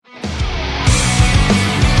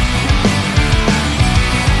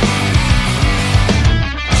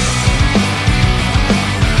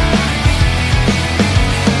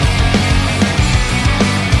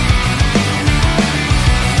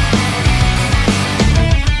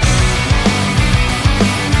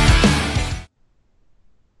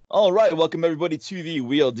All right, welcome everybody to the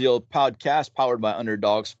Wheel Deal podcast powered by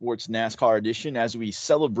Underdog Sports NASCAR Edition. As we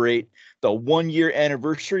celebrate the 1-year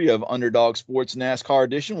anniversary of Underdog Sports NASCAR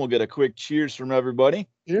Edition, we'll get a quick cheers from everybody.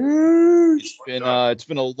 Cheers! It's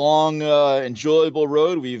been a long, enjoyable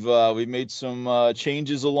road. We've made some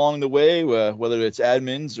changes along the way, whether it's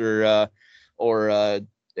admins or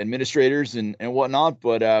administrators and whatnot.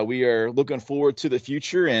 But we are looking forward to the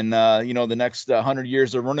future and the next 100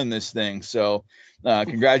 years of running this thing. So.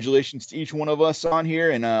 Congratulations to each one of us on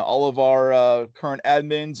here and all of our current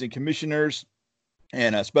admins and commissioners.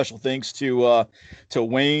 And special thanks to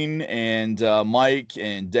Wayne and Mike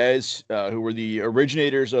and Dez, who were the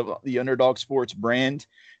originators of the Underdog Sports brand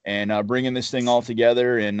and bringing this thing all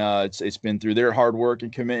together. And it's been through their hard work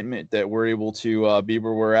and commitment that we're able to be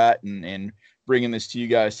where we're at and bringing this to you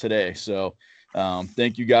guys today. So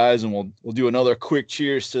thank you guys, and we'll do another quick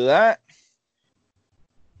cheers to that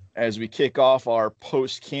as we kick off our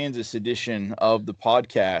post-Kansas edition of the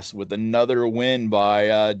podcast with another win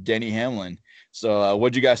by Denny Hamlin. So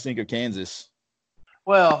what'd you guys think of Kansas?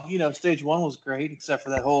 Well, stage one was great, except for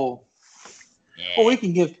that whole. Yeah. Well, we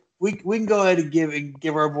can go ahead and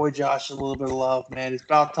give our boy Josh a little bit of love, man. It's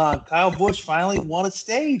about time. Kyle Busch finally won a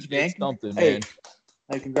stage, man. It's something, man.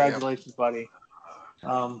 Hey, congratulations, buddy.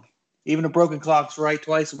 Even a broken clock's right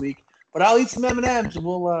twice a week, but I'll eat some M&Ms and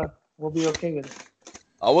we'll be okay with it.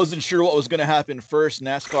 I wasn't sure what was going to happen first,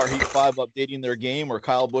 NASCAR Heat 5 updating their game or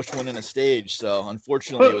Kyle Busch winning a stage. So,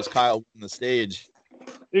 unfortunately, it was Kyle winning the stage.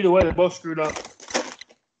 Either way, they both screwed up.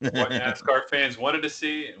 What NASCAR fans wanted to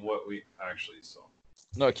see and what we actually saw.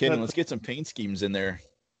 No kidding. Let's get some paint schemes in there.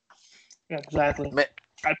 Yeah, exactly.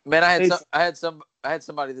 Man, I had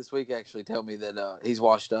somebody this week actually tell me that he's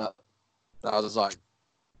washed up. I was like,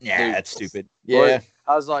 yeah, that's stupid. Yeah.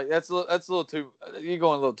 I was like, that's a little too. You're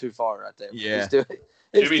going a little too far right there. Yeah.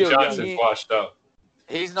 Jimmy Johnson's washed up.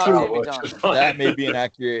 He's not Jimmy Johnson. That may be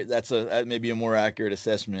that may be a more accurate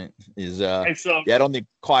assessment. I don't think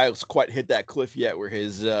Kyle's quite hit that cliff yet, where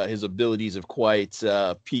his abilities have quite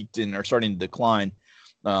peaked and are starting to decline.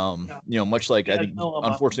 Much like I think,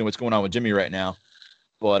 unfortunately, what's going on with Jimmy right now.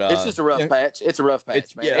 But it's just a rough patch. It's a rough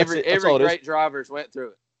patch, man. Yeah, every great drivers went through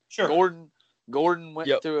it. Sure. Gordon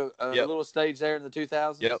went through a little stage there in the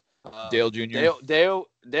 2000s. Yep. Dale Jr.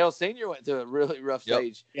 Dale Sr. went through a really rough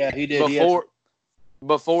stage. Yeah, he did.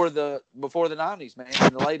 Before the 90s, man.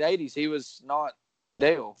 In the late 80s, he was not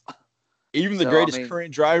Dale. Even the greatest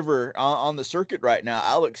current driver on the circuit right now,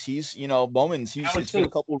 Alex. He's Bowman's. It's been a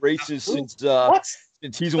couple races since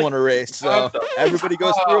he's won a race. So everybody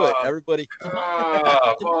goes through it. Everybody.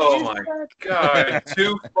 Oh my God!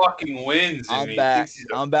 2 fucking wins. I'm back.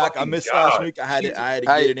 I missed last week. I had to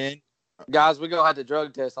get it in. Guys, we're going to have to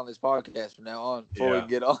drug test on this podcast from now on before we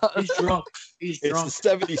get on. He's drunk. It's a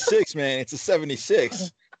 76, man. It's a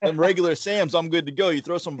 76. Them regular Sams, I'm good to go. You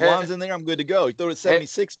throw some blondes in there, I'm good to go. You throw it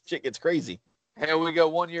 76, shit gets crazy. Here we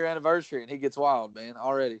go, 1-year anniversary, and he gets wild, man,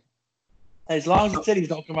 already. Hey, as long as the titties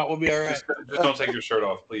don't come out, we'll be all right. Just don't take your shirt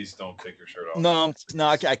off. Please don't take your shirt off. No,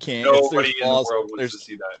 I can't. Nobody in the world wants to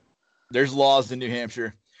see that. There's laws in New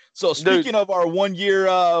Hampshire. So speaking of our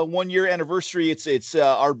 1-year anniversary, it's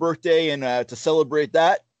our birthday, and to celebrate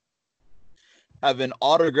that, I have an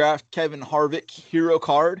autographed Kevin Harvick hero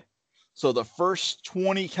card. So the first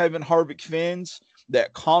 20 Kevin Harvick fans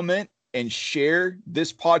that comment and share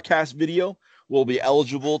this podcast video will be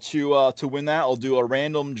eligible to win that. I'll do a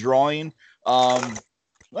random drawing.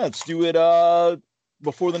 Let's do it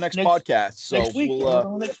before the next podcast. So next week,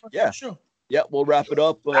 we'll wrap it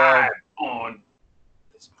up on.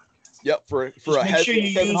 Yep, for a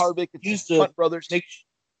heavy Kevin Harvick, use the Hunt Brothers.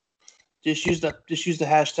 Just use the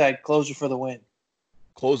hashtag closer for the win.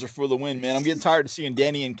 Closer for the win, man. I'm getting tired of seeing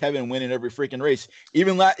Danny and Kevin winning every freaking race.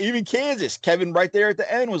 Even Kansas, Kevin right there at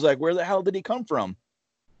the end was like, where the hell did he come from?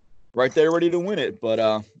 Right there, ready to win it.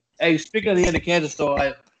 But hey, speaking of the end of Kansas, though,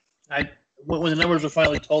 when the numbers were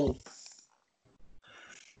finally totaled,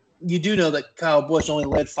 you do know that Kyle Busch only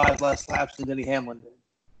led 5 less laps than Denny Hamlin did.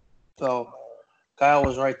 So Kyle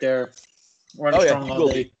was right there running strong all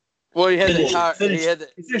day. Well, he finished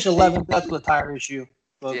 11th. That's the tire issue.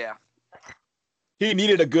 But, yeah. He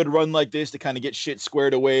needed a good run like this to kind of get shit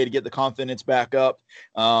squared away, to get the confidence back up.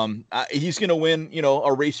 He's going to win,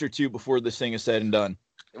 a race or two before this thing is said and done.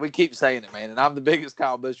 We keep saying it, man, and I'm the biggest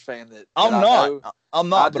Kyle Busch fan that I'm not. I'm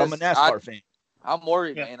not, but I'm a NASCAR fan. I'm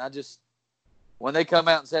worried, man. When they come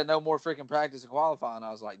out and said no more freaking practice and qualifying, I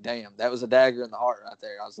was like, damn, that was a dagger in the heart right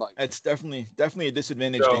there. I was like, it's definitely a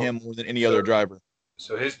disadvantage to him more than any other driver.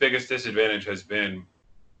 So his biggest disadvantage has been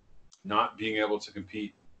not being able to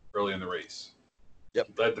compete early in the race. Yep.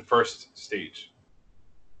 He led the first stage.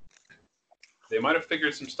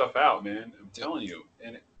 figured some stuff out, man. I'm telling you.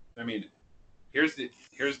 And I mean, here's the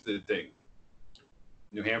thing.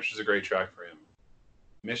 New Hampshire's a great track for him.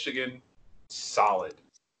 Michigan, solid.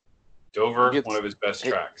 Dover, one of his best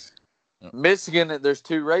tracks. Michigan, there's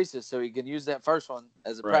 2 races, so he can use that first one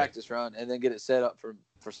as a Right. practice run and then get it set up for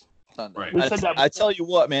Sunday. Right. We said that I tell you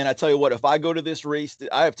what, man. I tell you what. If I go to this race,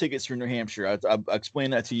 I have tickets for New Hampshire. I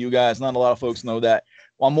explained that to you guys. Not a lot of folks know that.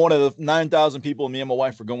 Well, I'm one of the 9,000 people. Me and my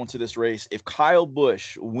wife are going to this race. If Kyle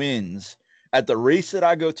Busch wins at the race that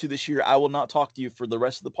I go to this year, I will not talk to you for the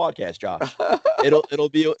rest of the podcast, Josh.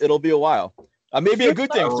 It'll be a while. Maybe a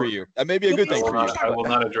good thing for you. That may be a good thing for you. I will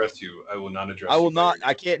not address you. I will not address I will you. not.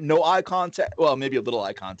 I can't. No eye contact. Well, maybe a little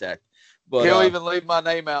eye contact. But He'll even leave my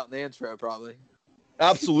name out in the intro, probably.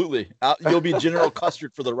 absolutely, you'll be General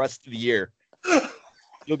Custard for the rest of the year.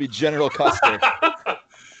 You'll be General Custard.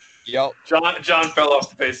 Yep. John fell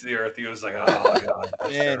off the face of the earth. He was like, "Oh god."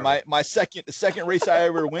 And the second race I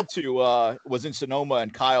ever went to was in Sonoma,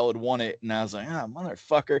 and Kyle had won it, and I was like,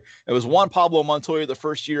 motherfucker. It was Juan Pablo Montoya the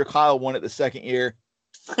first year. Kyle won it the second year.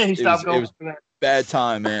 he stopped it going was for that. Bad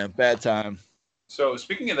time, man. Bad time. So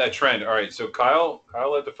speaking of that trend, all right. So Kyle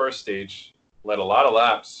led the first stage, led a lot of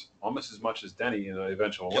laps, almost as much as Denny, the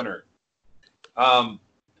eventual winner. I'm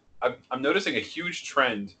noticing a huge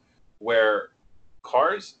trend where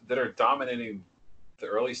cars that are dominating the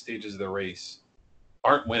early stages of the race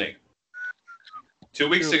aren't winning. 2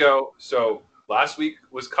 weeks ago, so last week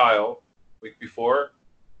was Kyle. Week before,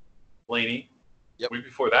 Blaney. Yep. Week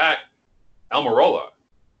before that, Almirola,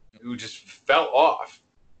 who just fell off.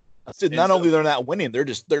 I said, not only they're not winning, they're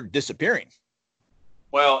disappearing.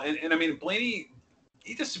 Well, and I mean, Blaney,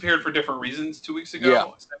 he disappeared for different reasons 2 weeks ago.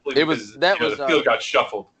 Yeah. Simply because the field got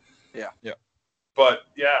shuffled. Yeah. Yeah. But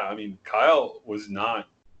yeah, I mean, Kyle was not.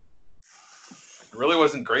 It really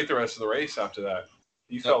wasn't great the rest of the race after that.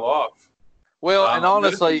 He fell off. Well, and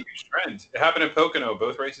honestly, huge trend. It happened in Pocono.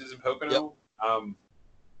 Both races in Pocono. Yep.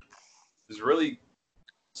 Is really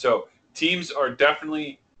so. Teams are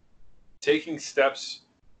definitely taking steps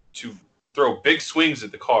to throw big swings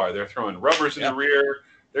at the car. They're throwing rubbers in the rear.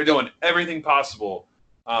 They're doing everything possible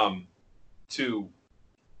to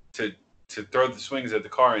throw the swings at the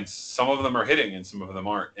car, and some of them are hitting, and some of them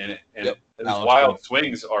aren't. And those wild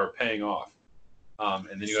swings are paying off.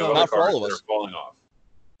 And then you have other cars that are falling off.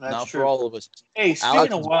 That's not true. for all of us. Hey,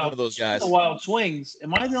 speaking of one of those guys. wild swings,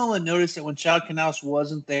 am I the only one that noticed that when Chad Knaus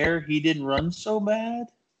wasn't there, he didn't run so bad?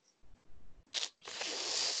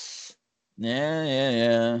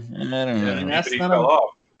 Yeah. I don't know. And He fell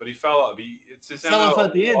off. But he fell off. It's his fell off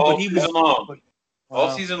at the end, but he was long. All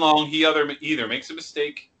season long, he either makes a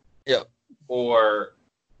mistake, or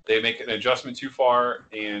they make an adjustment too far.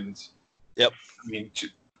 And I mean,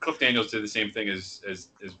 Cliff Daniels did the same thing as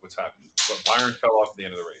what's happened. But Byron fell off at the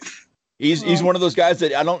end of the race. He's one of those guys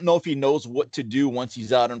that I don't know if he knows what to do once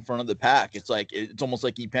he's out in front of the pack. It's almost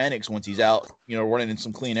like he panics once he's out, running in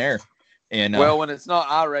some clean air. And when it's not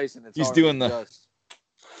iRacing, it's he's doing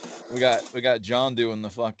we got John doing the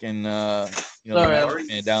fucking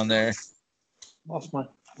man down there. Lost my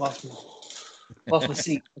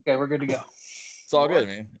seat. Okay, we're good to go. It's all good,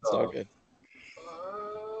 man. It's all good.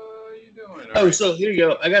 What are you doing? So here you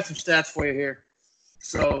go. I got some stats for you here.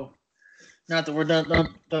 So, not that we're done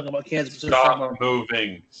talking about Kansas. Stop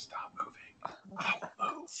moving. I'll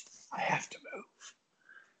move. I have to move.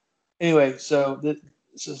 Anyway, so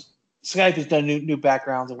Skype has done new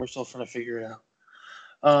backgrounds, and we're still trying to figure it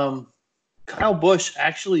out. Kyle Busch,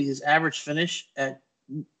 actually, his average finish at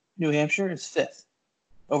New Hampshire is 5th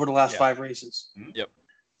over the last 5 races. Yep.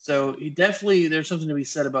 So there's something to be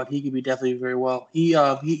said about he could be definitely very well. He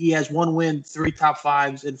has 1 win, 3 top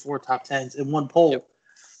 5s, and 4 top 10s, and 1 pole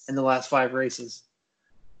in the last 5 races.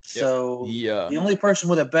 So the only person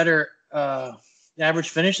with a better average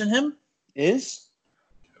finish than him is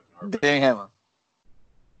Danny Hamlin,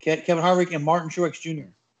 Kevin Harvick, and Martin Truex Jr.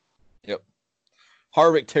 Yep.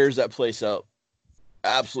 Harvick tears that place up.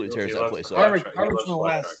 Absolutely tears that place up. Harvick's won the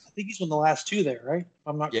last. I think he's won the last 2 there, right? If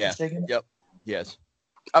I'm not mistaken. Yep. Yes.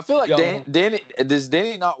 I feel like Danny does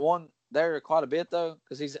Danny not won there quite a bit though,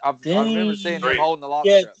 because I remember seeing him holding the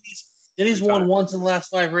lobster. Yeah, Denny's won once in the last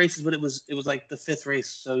 5 races, but it was like the 5th race.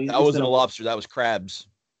 So that wasn't a lobster. That was crabs.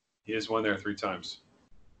 He has won there 3 times.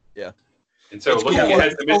 Yeah. And so looking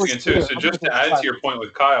ahead to Michigan too. So just to add to your point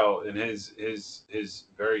with Kyle and his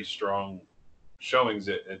very strong showings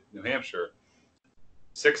at New Hampshire,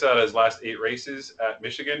 6 out of his last 8 races at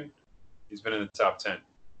Michigan, he's been in the top 10.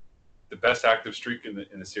 The best active streak in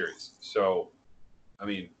the series. So, I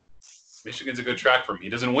mean, Michigan's a good track for him. He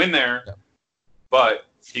doesn't win there, but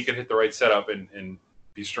he can hit the right setup and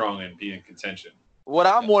be strong and be in contention. What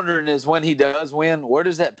I'm wondering is when he does win, where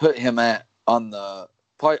does that put him at on the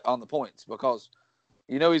points? Because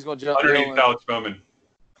he's going to jump underneath Alex Bowman.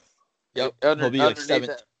 Yep, he'll be like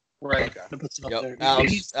 7th. Right. Okay. Yep.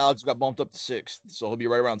 Alex got bumped up to 6th, so he'll be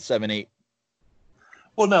right around 7-8.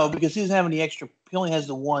 Well, no, because he doesn't have any extra. He only has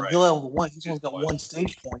the one. Right. He'll have the one. He's only got one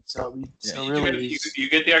stage point. So, You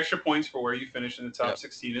get the extra points for where you finish in the top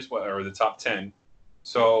 16 as well, or the top 10.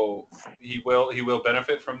 So he will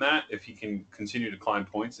benefit from that if he can continue to climb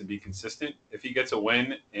points and be consistent. If he gets a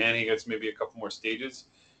win and he gets maybe a couple more stages,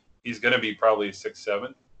 he's going to be probably 6,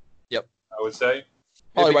 7. Yep, I would say.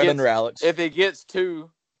 Probably right under Alex. If he gets 2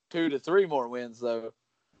 to 3 more wins, though.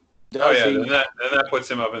 Then that puts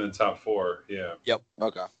him up in the top 4. Yeah. Yep.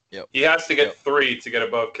 Okay. Yep. He has to get 3 to get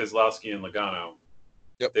above Keselowski and Logano.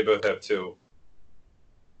 Yep. They both have 2.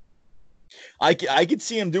 I could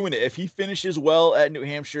see him doing it if he finishes well at New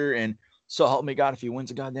Hampshire, and so help me God if he wins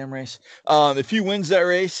a goddamn race. If he wins that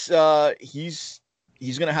race, he's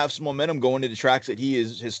gonna have some momentum going to the tracks that he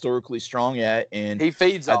is historically strong at, and he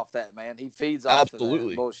feeds off that, man. He feeds off absolutely of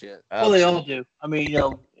that bullshit. Well, they all do. I mean,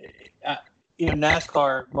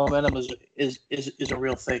 NASCAR momentum is a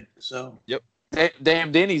real thing. So. Yep.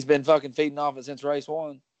 Damn, Denny's been fucking feeding off it since race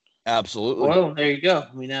 1. Absolutely. Well, there you go.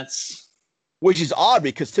 I mean, that's. Which is odd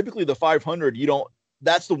because typically the 500,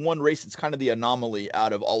 that's the one race that's kind of the anomaly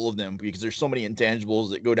out of all of them because there's so many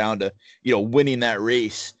intangibles that go down to, winning that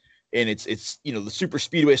race. And it's the super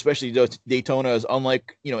speedway, especially Daytona, is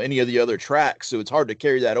unlike, any of the other tracks. So it's hard to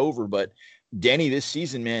carry that over. But Denny this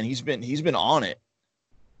season, man, he's been on it.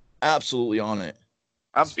 Absolutely on it.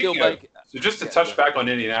 So just to touch back on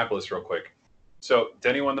Indianapolis real quick. So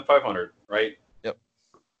Denny won the 500, right? Yep.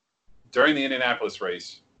 During the Indianapolis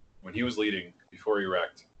race, when he was leading before he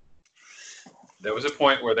wrecked, there was a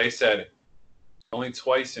point where they said only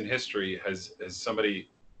twice in history has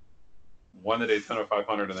somebody won the Daytona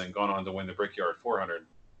 500 and then gone on to win the Brickyard 400.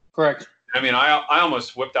 Correct. I mean, I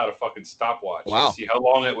almost whipped out a fucking stopwatch to see how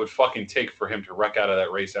long it would fucking take for him to wreck out of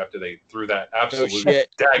that race after they threw that absolute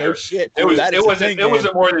dagger. No shit. It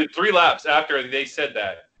wasn't more than 3 laps after they said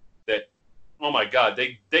that oh my God,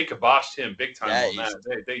 they kiboshed him big time on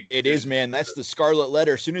that. It is, man. That's the scarlet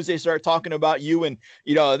letter. As soon as they start talking about you and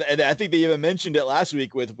and I think they even mentioned it last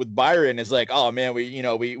week with Byron. It's like, oh man,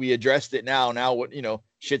 we addressed it now. Now what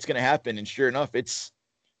shit's gonna happen? And sure enough, that's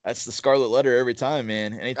the scarlet letter every time,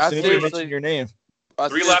 man. And as soon as they mention your name,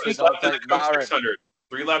 3 laps left in the Coke 600.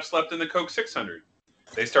 3 laps left in the Coke 600.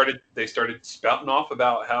 They started spouting off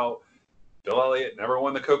about how Bill Elliott never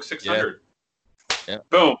won the Coke 600. Yeah.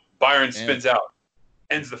 Boom. Byron spins out,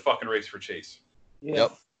 ends the fucking race for Chase. Yeah.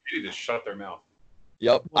 Yep. They need to shut their mouth.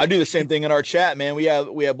 Yep. I do the same thing in our chat, man. We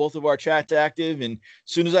have both of our chats active, and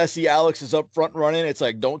as soon as I see Alex is up front running, it's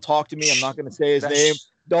like, don't talk to me. I'm not going to say his name.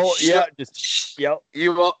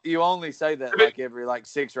 You only say that like every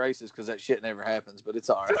 6 races because that shit never happens, but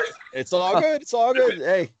it's all right. It's all good. It's all good.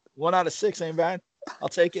 Hey, 1 out of 6 ain't bad. I'll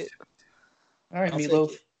take it. All right,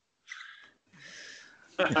 Meatloaf.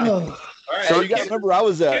 All right, so you got to remember, I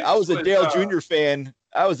was a Dale Jr. fan.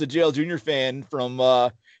 I was a Dale Jr. fan from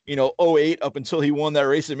 08 up until he won that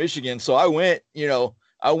race in Michigan. So I went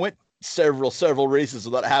several races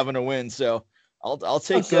without having to win. So I'll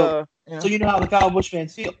take. So you know how the Kyle Busch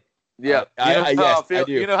fans feel. Yeah, I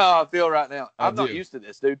do. You know how I feel right now. I'm not used to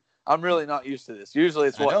this, dude. I'm really not used to this. Usually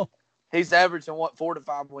it's he's averaging 4 to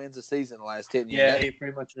 5 wins a season the last 10 years. Yeah, he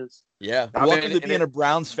pretty much is. Yeah, welcome to being a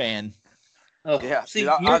Browns fan. Oh, yeah, see,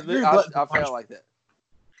 I feel like that.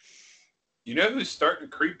 You know who's starting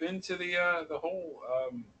to creep into the whole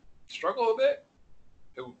struggle a bit?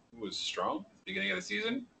 Who was strong at the beginning of the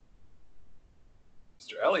season?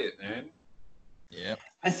 Mr. Elliott, man. Yeah.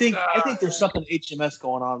 I think there's something HMS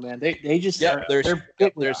going on, man. They just they're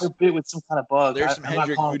bit with some kind of bug. There's some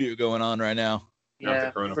Hendrick voodoo going on right now.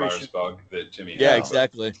 Not the coronavirus bug that Jimmy had. Yeah,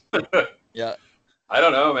 exactly. Yeah. I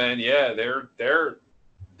don't know, man. Yeah,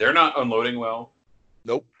 they're not unloading well.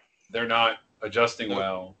 Nope. They're not adjusting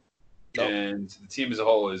well. Nope. And the team as a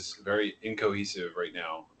whole is very incohesive right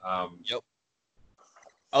now. Yep.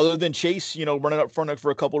 Other than Chase, running up front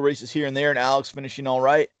for a couple of races here and there, and Alex finishing all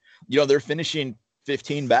right, they're finishing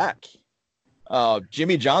 15 back.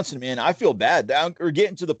 Jimmy Johnson, man, I feel bad. We're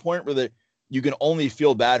getting to the point where you can only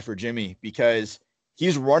feel bad for Jimmy because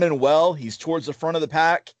he's running well. He's towards the front of the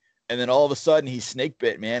pack. And then all of a sudden he's snake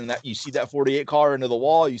bit, man. And you see that 48 car into the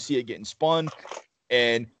wall. You see it getting spun.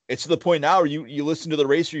 And it's to the point now where you listen to the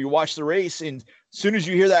race or you watch the race. And as soon as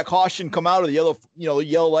you hear that caution come out of the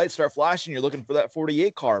yellow lights start flashing, you're looking for that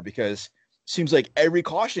 48 car because it seems like every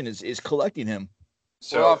caution is collecting him.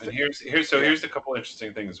 So here's a couple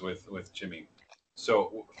interesting things with Jimmy.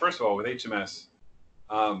 So first of all, with HMS,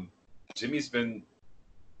 Jimmy's been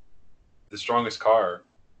the strongest car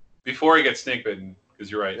before he gets snake bitten. Because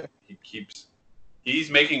you're right, he's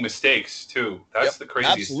making mistakes too. That's the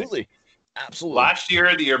craziest thing. Absolutely. Last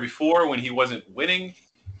year, the year before, when he wasn't winning,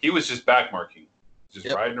 he was just back marking,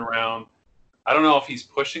 just riding around. I don't know if he's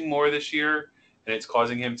pushing more this year and it's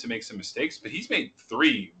causing him to make some mistakes, but he's made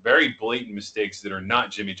 3 very blatant mistakes that are not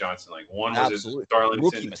Jimmy Johnson. Like one was at Darlington,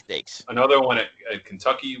 rookie mistakes. Another one at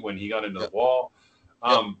Kentucky when he got into the wall.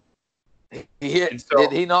 He hit. So,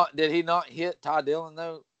 did he not hit Ty Dillon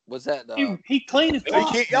though? Was that he cleaned it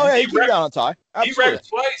off? He came down on Ty. He wrecked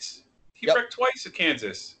twice. He wrecked twice at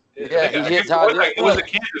Kansas. Yeah, it was at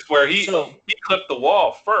Kansas where he clipped the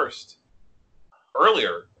wall first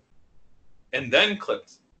earlier, and then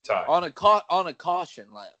clipped Ty on a caution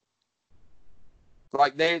lap.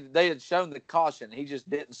 Like they had shown the caution, he just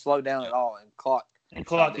didn't slow down at all and clocked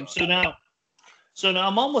him. So now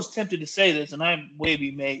I'm almost tempted to say this, and I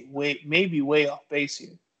maybe way off base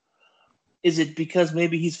here. Is it because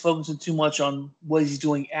maybe he's focusing too much on what he's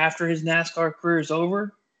doing after his NASCAR career is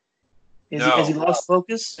over? Has he lost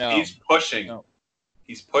focus? No. He's pushing. No.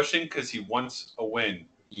 He's pushing because he wants a win.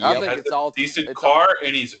 I think it's all decent car,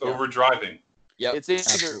 and he's overdriving. Yeah, it's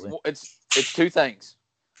either it's 2 things.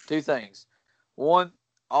 2 things. 1,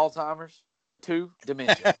 Alzheimer's. 2,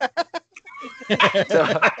 dementia.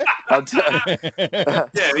 Yeah,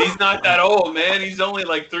 he's not that old, man. He's only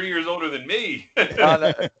like 3 years older than me.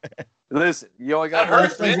 Listen, you only got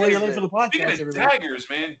hurt. Speaking of daggers,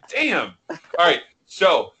 man. Damn. All right,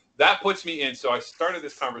 so that puts me in. So I started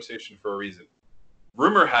this conversation for a reason.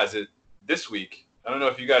 Rumor has it this week. I don't know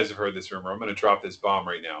if you guys have heard this rumor. I'm going to drop this bomb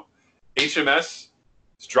right now. HMS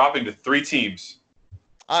is dropping to 3 teams.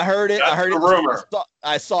 I heard it. That's I heard the it. Rumor.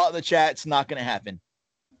 I saw it in the chat. It's not going to happen.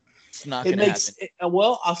 It's not going to happen.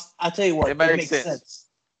 Well, I'll tell you what. It makes sense.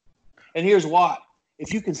 And here's why.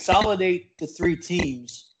 If you consolidate to 3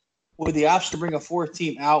 teams with the option to bring a 4th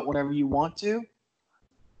team out whenever you want to,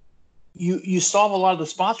 you solve a lot of the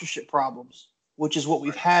sponsorship problems, which is what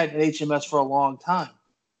we've had at HMS for a long time.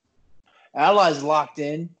 Ally's locked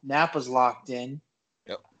in. Napa's locked in.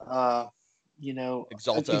 Yep.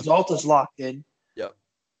 Exalta's locked in. Yep.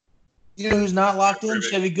 You know who's not locked in?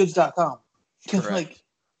 ChevyGoods.com.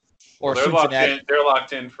 Or they're locked in. They're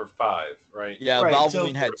locked in for 5, right? Yeah, right,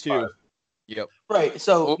 Valvoline had 2. 5. Yep. Right.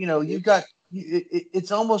 So you've got.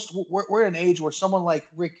 It's almost we're in an age where someone like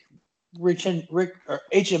Rick or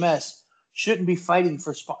HMS shouldn't be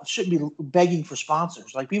begging for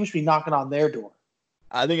sponsors. Like people should be knocking on their door.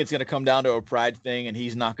 I think it's going to come down to a pride thing, and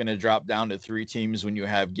he's not going to drop down to 3 teams when you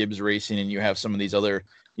have Gibbs Racing and you have some of these other,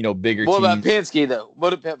 bigger teams. What about Penske though?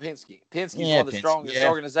 What about Penske? Penske's one of the strongest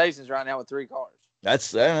organizations right now with 3 cars.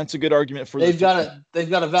 That's a good argument for. They've got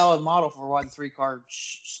a valid model for why the 3-car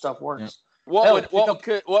stuff works. Yeah.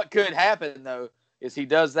 What could happen though is he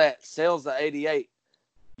does that, sells the 88,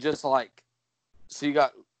 just like so you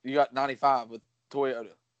got 95 with Toyota,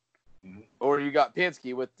 or you got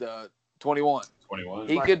Penske with the 21.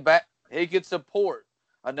 He could support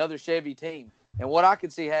another Chevy team, and what I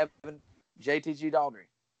could see happen, JTG Daugherty,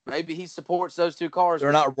 maybe he supports those 2 cars.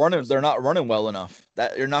 They're not running well enough.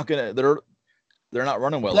 They're not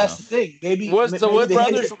running well. That's enough. the thing. Maybe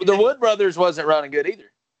the Wood brothers wasn't running good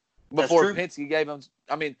either. Before Penske gave them,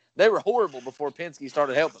 they were horrible before Penske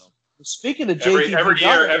started helping them. Speaking of JTG,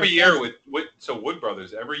 every year with Wood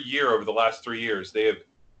Brothers, every year over the last 3 years, they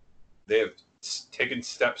have taken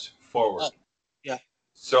steps forward. Yeah.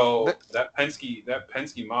 So that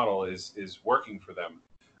Penske model is working for them.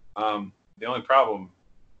 The only problem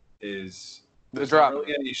is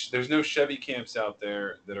there's no Chevy camps out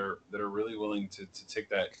there that are really willing to take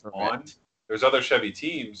that on. There's other Chevy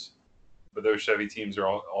teams, but those Chevy teams are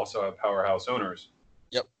also have powerhouse owners.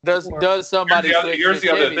 Yep. Does somebody? Here's the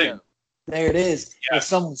other thing. There it is. Yeah. If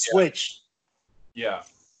someone switch. Yeah.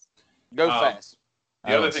 Go fast.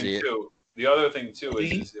 The other thing too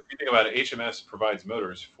is if you think about it, HMS provides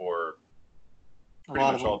motors for pretty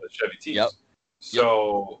much all the Chevy teams. Yep.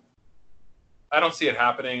 So I don't see it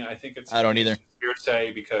happening. I think it's. I don't either.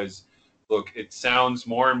 Hearsay because look, it sounds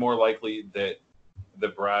more and more likely that the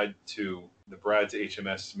Brad to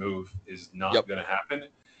HMS move is not going to happen.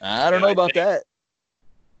 I don't know about that.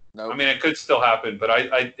 No. I mean, it could still happen, but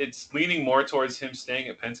I it's leaning more towards him staying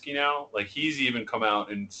at Penske now. Like he's even come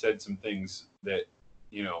out and said some things that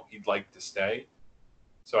he'd like to stay.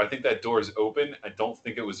 So I think that door is open. I don't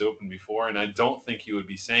think it was open before, and I don't think he would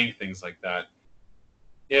be saying things like that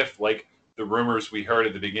if, like the rumors we heard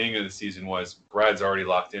at the beginning of the season was Brad's already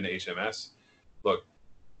locked into HMS. Look,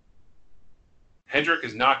 Hendrick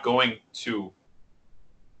is not going to.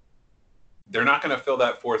 They're not going to fill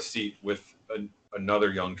that 4th seat with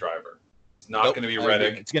another young driver. It's not going to be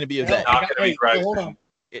Reddick. It's going to be a Hell, vet. Not going to be hold on.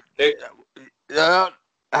 Gregson.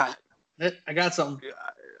 I got something.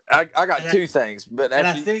 I got two things, but And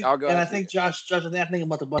actually, I'll go. I think Josh, I think I'm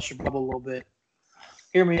about to bust your bubble a little bit.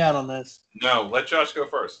 Hear me out on this. No, let Josh go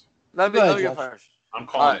first. Let me go first. I'm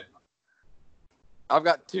calling it. I've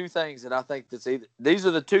got two things that I think these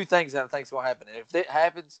are the two things that I think is going to happen. And if it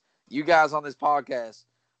happens, you guys on this podcast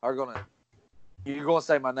you're going to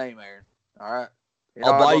say my name, Aaron. All right.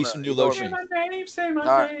 I'll buy you some new lotion. Say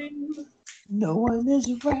my name. No one is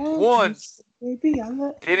around. One. Baby,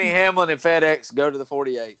 Denny Hamlin and FedEx go to the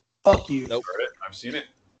 48. Fuck you. Nope. Heard it. I've seen it.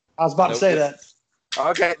 I was about to say that.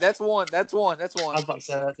 Okay, that's one. I was about to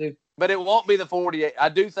say that too. But it won't be the 48. I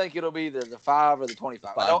do think it'll be either the 5 or the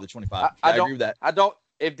 25. 5 or the 25. I agree with that. I don't.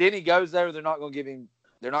 If Denny goes there, they're not going to give him.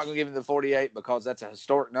 They're not going to give him the 48 because that's a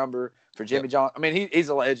historic number for Jimmy Johnson. I mean, he's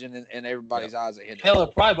a legend in everybody's eyes at Hendrick. Hell,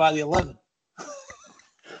 probably by the 11.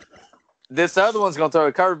 This other one's going to throw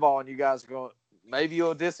a curveball, and you guys are going. Maybe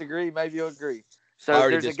you'll disagree. Maybe you'll agree. So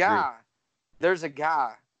there's a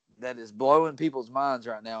guy that is blowing people's minds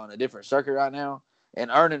right now in a different circuit right now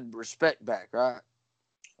and earning respect back, right?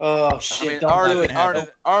 Oh shit! I mean,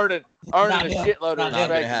 earning a shitload of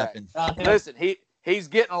respect back. Listen, he's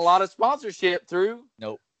getting a lot of sponsorship through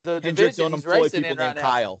the division he's racing in right now.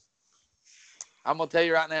 Kyle. I'm gonna tell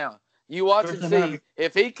you right now. You watch and see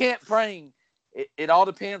if he can't bring. It all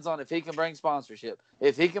depends on if he can bring sponsorship.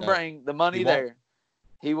 If he can bring the money there,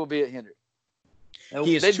 he will be at Hendrick.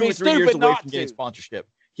 He is 2 or 3 years away from getting sponsorship.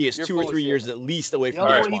 He is 2 or 3 years at least away from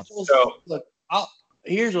getting sponsorship. Look,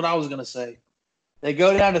 here's what I was gonna say. They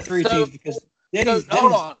go down to 3 teams because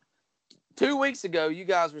hold on. 2 weeks ago, you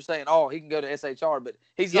guys were saying, "Oh, he can go to SHR," but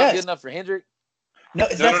he's not good enough for Hendrick. No.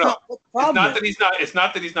 Not the problem. It's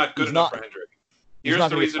not that he's not good enough for Hendrick. Here's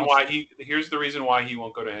the reason why he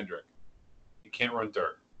won't go to Hendrick. He can't run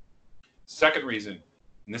dirt. Second reason,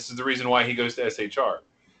 and this is the reason why he goes to SHR.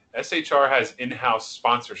 SHR has in-house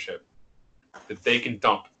sponsorship that they can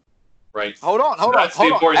dump. Right. Hold on.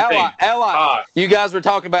 Ally. You guys were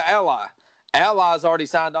talking about Ally. Ally's already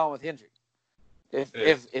signed on with Hendrick.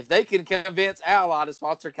 If they can convince Ally to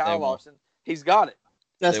sponsor Kyle Larson, he's got it.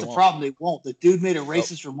 That's the problem. They won't. The dude made a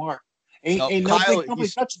racist remark. Ain't no big company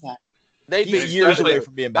touching that. They'd be years away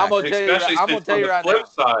from being back. I'm gonna tell you right now. On the flip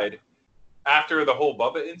side, after the whole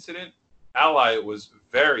Bubba incident, Ally was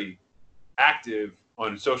very active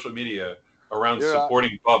on social media around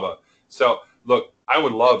supporting Bubba. So look, I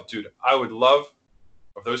would love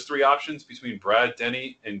of those 3 options between Brad,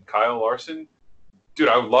 Denny, and Kyle Larson. Dude,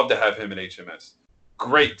 I would love to have him in HMS.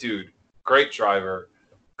 Great dude, great driver,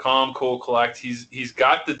 calm, cool, collect. He's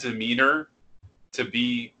got the demeanor to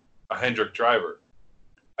be a Hendrick driver.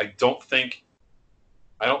 I don't think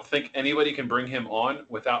anybody can bring him on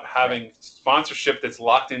without having sponsorship that's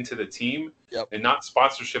locked into the team and not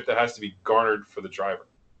sponsorship that has to be garnered for the driver.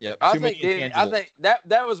 Yep. I think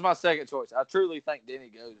that was my second choice. I truly think Denny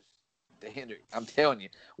goes to Hendrick. I'm telling you.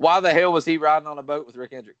 Why the hell was he riding on a boat with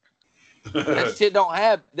Rick Hendrick? That shit don't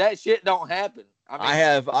happen. I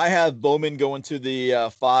mean, I have Bowman going to the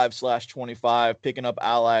 5/25, picking up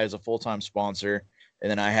Ally as a full-time sponsor,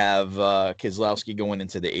 and then I have Keselowski going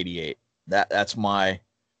into the 88. That's my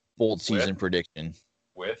bold season prediction.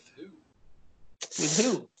 With who? With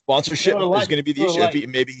who? Sponsorship is going to be the issue.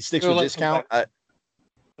 Maybe he sticks with discount.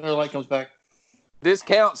 Miller Lite comes back.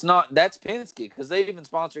 Discount's not. That's Penske because they even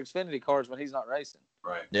sponsor Xfinity cars when he's not racing.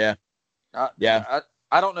 Right. Yeah.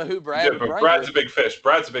 I don't know who Brad. Yeah, but Brad's a big fish.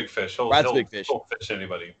 Brad's a big fish. He'll big fish. He'll fish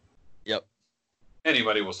anybody. Yep.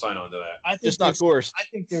 Anybody will sign on to that. Just not course. I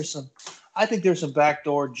think there's some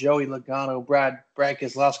backdoor Joey Logano, Brad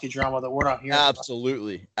Keselowski drama that we're not hearing.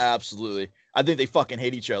 Absolutely. I think they fucking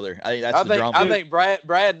hate each other. I think that's the drama. I think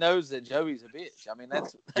Brad knows that Joey's a bitch. I mean,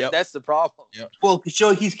 that's the problem. Yep. Well, because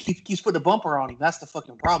Joey keeps putting a bumper on him. That's the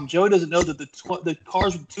fucking problem. Joey doesn't know that the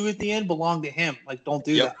cars with 2 at the end belong to him. Like, don't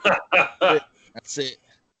do that. That's it.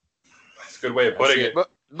 That's a good way of putting it.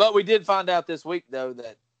 But we did find out this week though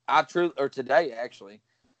that today actually,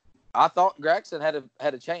 I thought Gragson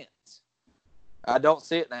had a chance. I don't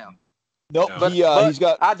see it now. Nope. But he's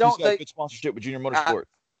got good sponsorship with Junior Motorsport.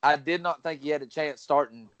 I did not think he had a chance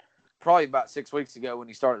starting probably about 6 weeks ago when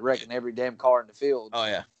he started wrecking every damn car in the field. Oh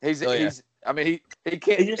yeah. He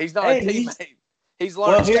can't. He's not a teammate. He's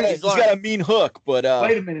learned. He's got a mean hook, but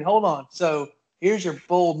wait a minute, hold on. So here's your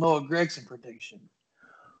bold Noah Gragson prediction.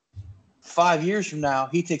 5 years from now,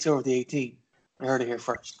 he takes over the 18. I heard it here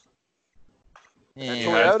first. He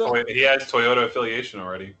has Toyota affiliation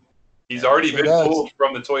already. He's already Sure been does. pulled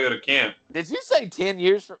from the Toyota camp. Did you say 10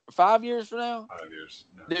 years, 5 years from now? 5 years.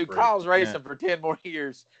 No, Dude, great. Kyle's racing for 10 more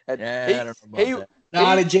years. And Yeah, he, I don't know about that.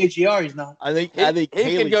 Not at JGR, he's not. I think he could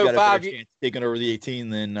Haley's go got a 5 better chance of taking over the 18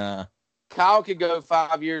 than Kyle could go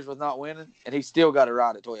 5 years with not winning, and he still got a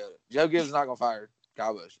ride at Toyota. Joe Gibbs is not going to fire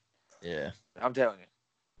Kyle Busch. yeah. I'm telling you.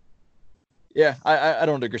 Yeah, I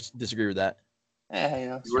don't disagree with that. Yeah, you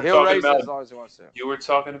know. You were He'll talking race about as long as he wants to. You were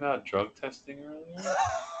talking about drug testing earlier.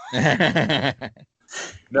 You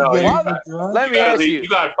No, get Why it, drunk? Let me ask you. you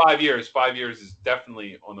got 5 years. 5 years is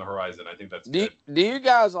definitely on the horizon. I think that's Do good. you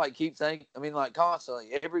guys like keep thinking? I mean, like constantly,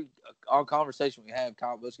 all conversation we have,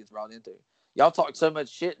 Kyle Busch gets brought into. Y'all talk so much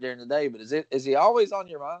shit during the day, but is he always on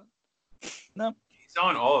your mind? No. He's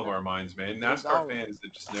on all of our minds, man. NASCAR always- fans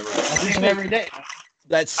that just never. I see him every day.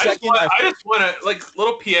 That I second, just want to like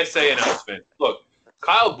little PSA announcement. Look,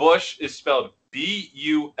 Kyle Busch is spelled Busch.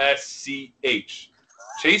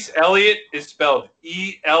 Chase Elliott is spelled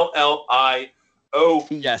ELLIOT.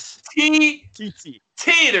 yes, T. TT.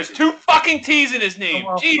 There's 2 fucking T's in his name.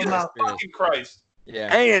 Come on, Jesus come on. fucking Christ.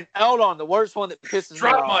 Yeah. And hold on, the worst one that pisses me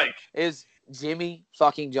Drop off mic. is Jimmy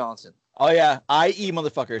fucking Johnson. Oh yeah, IE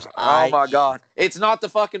motherfuckers. Oh my IE. God, it's not the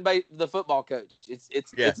fucking the football coach.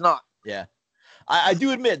 It's not. Yeah. I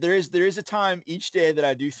do admit there is a time each day that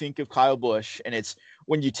I do think of Kyle Busch, and it's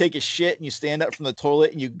when you take a shit and you stand up from the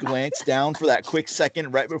toilet and you glance down for that quick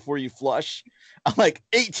second right before you flush. I'm like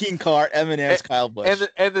 18 car M&M's Kyle Busch.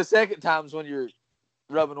 And the second time's when you're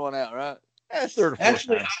rubbing one out, right? Third or fourth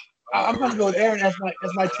Actually, time. I'm going to go with Aaron as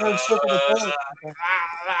my turn circle the toilet. Okay.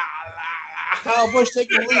 Kyle Busch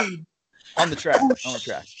taking the lead. On the track. On the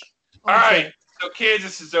track. All right, so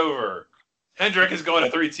Kansas is over. Hendrick is going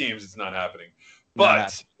to 3 teams. It's not happening, but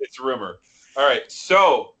Not it's a rumor. All right,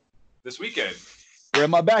 so this weekend, We're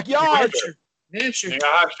in my backyard. Hampshire. New Hampshire,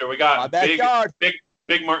 we My got backyard. big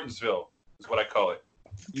Martinsville is what I call it.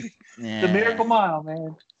 Nah. The Miracle Mile,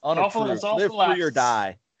 man. On a Awful- crew. it's awful Live loud. free or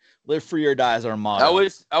die. Live free or die is our motto.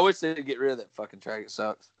 I wish they'd get rid of that fucking track. It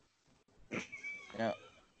sucks.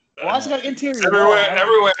 Well, it's got interior.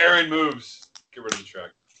 Everywhere Aaron moves, get rid of the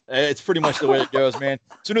track. It's pretty much the way it goes, man.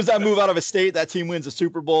 As soon as I move out of a state, that team wins the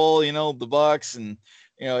Super Bowl, the Bucks, and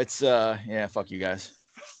it's fuck you guys.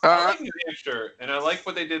 I like New Hampshire, and I like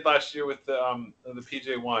what they did last year with the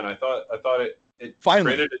PJ1. I thought it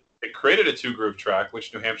Finally. created a 2-groove track,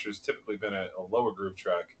 which New Hampshire's typically been a lower groove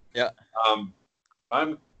track. Yeah.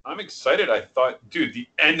 I'm excited. I thought, dude, the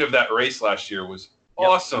end of that race last year was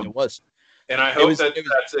awesome. It was. And I hope was-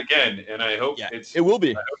 that's again. And I hope Yeah, it's it will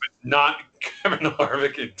be. not Kevin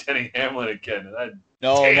Harvick and Denny Hamlin again.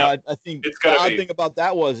 No, Damn. I think It's the gotta odd be. thing about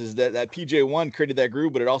that is that PJ1 created that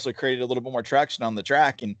groove, but it also created a little bit more traction on the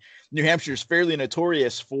track. And New Hampshire is fairly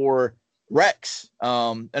notorious for wrecks,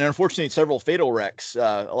 and unfortunately, several fatal wrecks.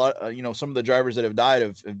 A lot, some of the drivers that have died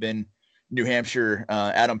have been New Hampshire,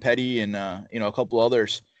 Adam Petty, and a couple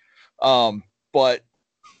others. But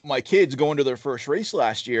my kids going to their first race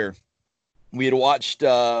last year, we had watched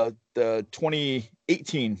the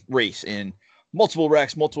 2018 race in multiple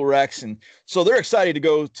wrecks. And so they're excited to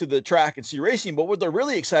go to the track and see racing. But what they're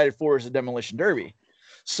really excited for is the Demolition Derby.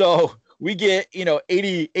 So we get,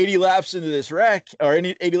 80 laps into this wreck or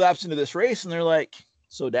 80 laps into this race. And they're like,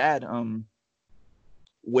 so Dad,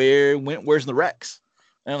 where's the wrecks?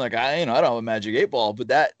 And I'm like, I don't have a magic 8-ball, but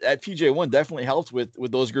that PJ1 definitely helped with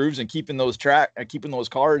those grooves and keeping those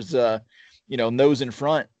cars, nose in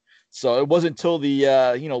front. So it wasn't until the,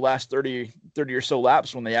 last 30 or so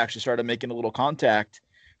laps when they actually started making a little contact.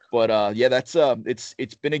 But that's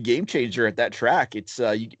it's been a game changer at that track. It's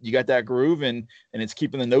you got that groove and it's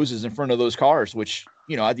keeping the noses in front of those cars, which,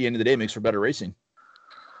 at the end of the day makes for better racing.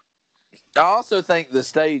 I also think the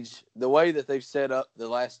stage, the way that they've set up the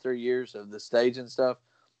last 3 years of the stage and stuff,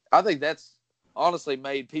 I think that's honestly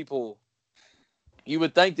made people, you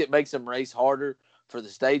would think that makes them race harder for the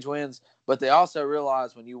stage wins, but they also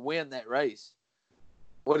realize when you win that race,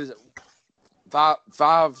 what is it?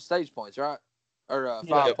 Five stage points, right? Or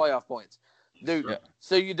 5 playoff points. Dude, Yeah.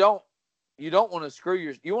 So you don't want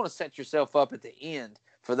to you want to set yourself up at the end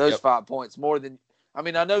for those 5 points more than, I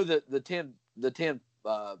mean, I know that the 10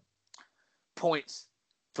 points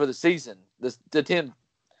for the season, the 10,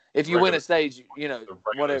 if you win a stage, The regular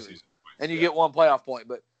whatever, season points, and you get 1 playoff point.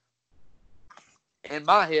 But in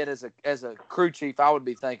my head, as a crew chief, I would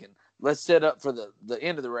be thinking, let's set up for the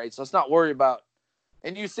end of the race. Let's not worry about,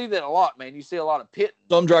 and you see that a lot, man. You see a lot of pitting.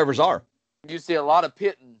 Some drivers are. You see a lot of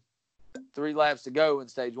pitting 3 laps to go in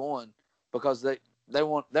stage 1 because they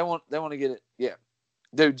want to get it. Yeah,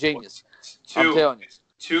 dude, genius. I'm telling you.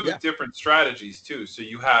 Two different strategies too. So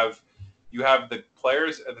you have the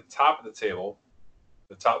players at the top of the table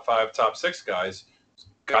the top 5, top 6 guys,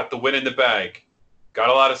 got the win in the bag, got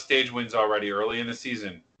a lot of stage wins already early in the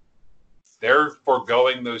season. They're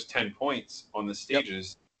foregoing those 10 points on the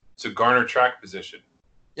stages to garner track position.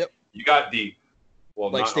 Yep. You got the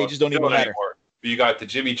stages don't even matter. Anymore, but you got the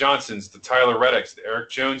Jimmy Johnsons, the Tyler Reddicks, the Eric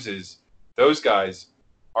Joneses. Those guys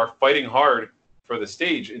are fighting hard for the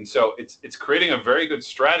stage, and so it's creating a very good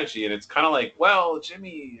strategy. And it's kind of like, well,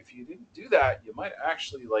 Jimmy, if you didn't do that, you might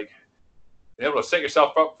actually be able to set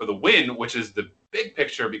yourself up for the win, which is the big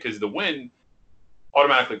picture, because the win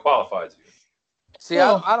automatically qualifies you. See,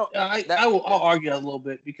 well, I'll argue that a little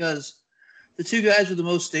bit, because the 2 guys with the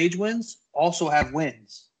most stage wins also have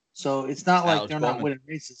wins. So it's not like they're not winning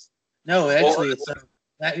races. No, actually,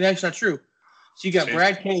 that's not true. So you got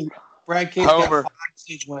Brad Case. Brad Case got 5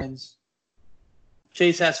 stage wins.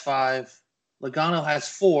 Chase has 5. Logano has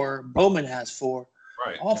 4. Bowman has 4.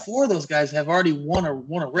 Right. All 4 of those guys have already won a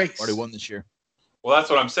race. Already won this year. Well, that's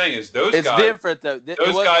what I'm saying. Is it's different though.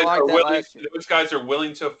 Those guys are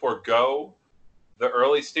willing to forego the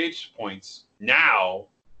early stage points now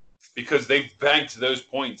because they've banked those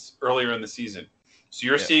points earlier in the season. So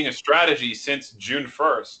you're seeing a strategy since June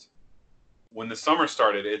 1st, when the summer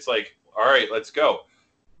started. It's like, all right, let's go.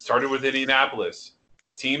 Started with Indianapolis.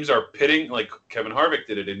 Teams are pitting, like Kevin Harvick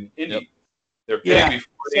did it in Indy. Yep. They're pitting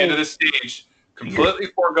before the end of the stage, completely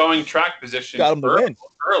foregoing track position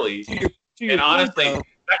early. And honestly,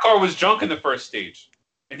 that car was junk in the first stage,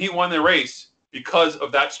 and he won the race because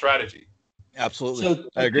of that strategy. Absolutely. So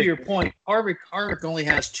I agree. To your point, Harvick only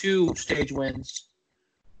has 2 stage wins,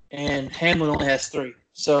 and Hamlin only has 3.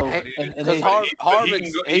 So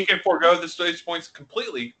he can forego the stage points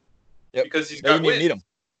completely because he's got wins. Need them.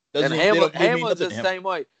 And Hamlin's the same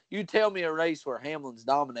way. You tell me a race where Hamlin's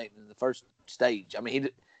dominating in the first stage. I mean,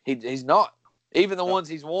 he's not. Even the ones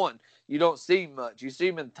he's won, you don't see much. You see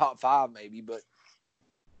him in the top 5 maybe, but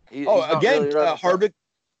Harvick.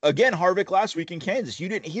 Again, Harvick last week in Kansas. You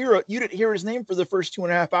didn't hear his name for the first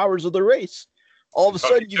 2.5 hours of the race. All of a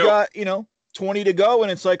sudden, you got 20 to go,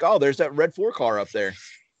 and it's like, oh, there's that red 4 car up there.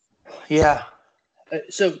 Yeah.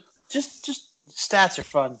 So just stats are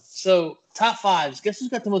fun. So top 5s. Guess who's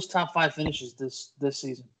got the most top 5 finishes this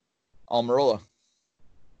season? Almirola.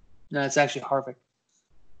 No, it's actually Harvick.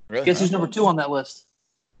 Really? Guess who's number 2 on that list?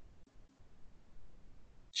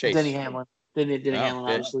 Chase. Denny Hamlin. Denny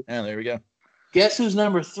Hamlin, obviously. Yeah, there we go. Guess who's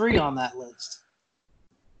number 3 on that list?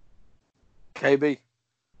 KB.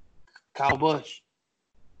 Kyle Busch.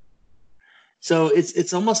 So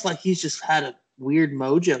it's almost like he's just had a weird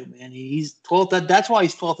mojo, man. He's 12th. That's why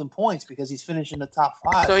he's 12th in points, because he's finishing the top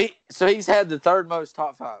 5. So he's had the 3rd most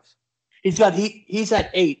top 5s. He's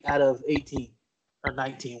at 8 out of 18 or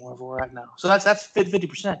 19, wherever we're at now. So that's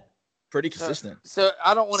 50%. Pretty consistent. So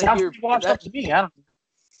I don't want to hear washed up to me. I don't.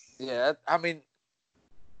 Yeah, I mean,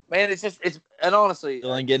 man, and honestly,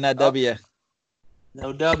 Still ain't getting that W.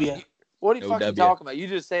 No W. What are you fucking talking about? You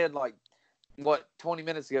just said 20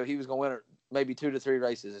 minutes ago he was going to win maybe 2 to 3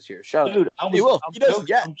 races this year. Shut up. He will. He doesn't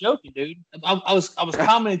yet. I'm joking, dude. I was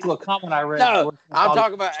commenting to a comment I read. No, I'm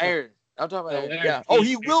talking about Aaron. Aaron. Yeah. Oh,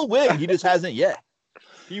 he will win. He just hasn't yet.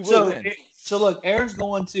 He will win. So look, Aaron's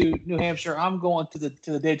going to New Hampshire. I'm going to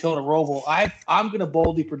the Daytona Roval. I'm going to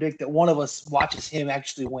boldly predict that one of us watches him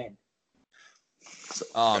actually win. So,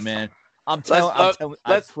 oh man, let's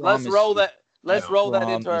roll that. Let's roll that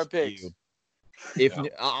into our picks.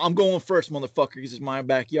 I'm going first, motherfucker, because it's my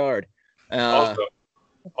backyard. Also,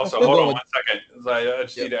 hold on 1 second. I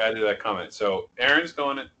just need to add to that comment. So Aaron's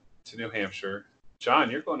going to New Hampshire. John,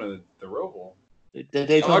 you're going to the Roval. The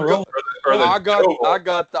Daytona Roval. I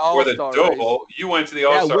got the All-Star race. You went to the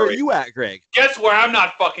All-Star race. Where are you at, Greg? Guess where I'm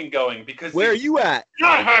not fucking going, because where are you at?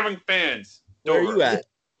 Not having fans. Where are you at?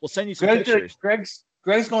 We'll send you some pictures.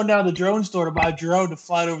 Greg's going down to the drone store to buy a drone to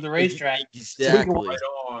fly over the racetrack. Exactly. Right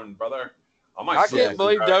on, brother. I can't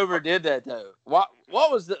believe Dover did that though. What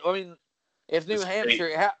was the? I mean, if New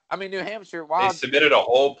Hampshire, New Hampshire. Why? They submitted a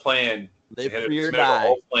whole plan. They submitted a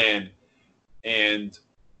whole plan, and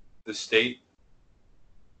the state.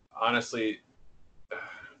 Honestly,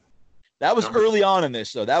 that was early on in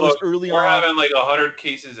this, though. That was early on. We're having 100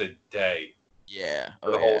 cases a day. Yeah.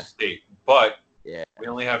 For the whole state, but we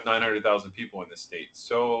only have 900,000 people in the state,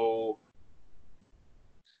 so.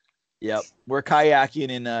 Yep, we're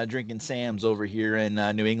kayaking and drinking Sam's over here in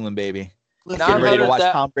New England, baby. Getting ready to watch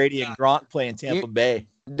Tom Brady and Gronk play in Tampa Bay.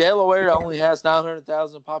 Delaware only has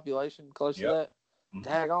 900,000 population, close to that.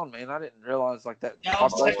 Tag on, man! I didn't realize that.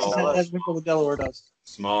 Delaware does.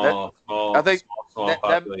 Small. I think small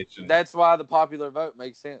population. That's why the popular vote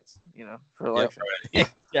makes sense, for election. Yep,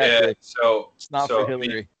 right. Yeah. So it's not for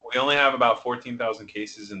Hillary. We only have about 14,000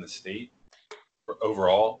 cases in the state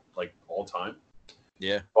overall, like all time.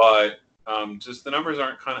 Yeah. But just the numbers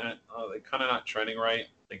aren't kind of not trending right.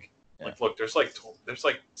 Like look, there's like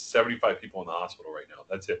 75 people in the hospital right now.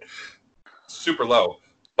 That's it. Super low.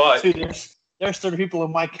 But Dude, there's 30 people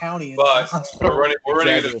in my county. But we're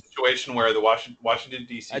running into a situation where the Washington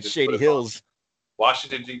D.C. That's Shady Hills.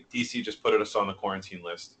 Washington D.C. just put us on the quarantine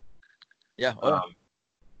list. Yeah.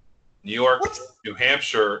 New York, New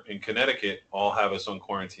Hampshire, and Connecticut all have us on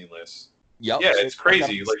quarantine lists. Yep. Yeah, it's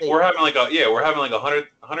crazy. Like we're having like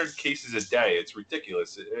 100 cases a day. It's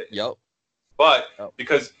ridiculous. Yep. But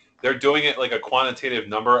because they're doing it like a quantitative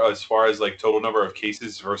number as far as like total number of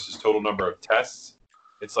cases versus total number of tests.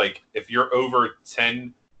 It's like if you're over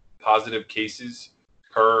 10 positive cases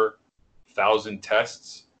per 1,000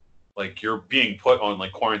 tests, like you're being put on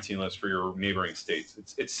like quarantine lists for your neighboring states.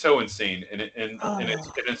 It's so insane, and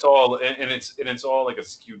it's all like a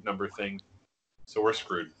skewed number thing. So we're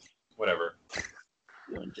screwed. Whatever.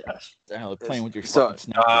 Playing with your Stop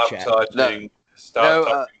touching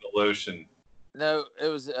the lotion. No, it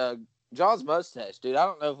was John's mustache, dude. I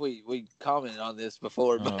don't know if we commented on this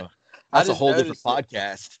before, but that's a whole different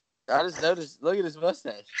podcast. I just noticed. Look at his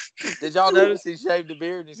mustache. Did y'all notice he shaved a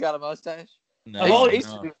beard and he's got a mustache? No,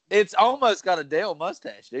 it's almost got a Dale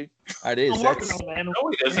mustache, dude. It is. No, he doesn't. No,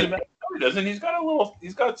 he doesn't. He's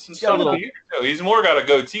got some stuff in the beard. He's more got a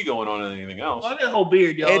goatee going on than anything else. I got a whole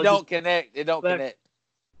beard, y'all. It don't connect. It don't connect.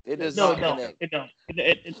 It does not connect. It don't.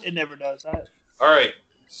 It never does. All right.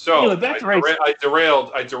 So anyway, back to racing. I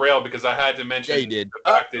derailed because I had to mention the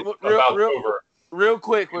fact that about over. Real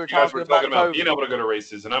quick, we were talking about being able to go to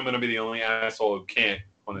races, and I'm going to be the only asshole who can't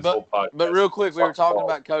on this whole podcast. But real quick, we were talking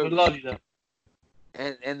about COVID. We love you, though.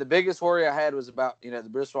 And the biggest worry I had was about the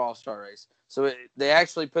Bristol All-Star race. So they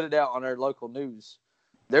actually put it out on their local news.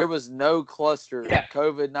 There was no cluster of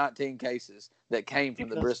COVID-19 cases that came from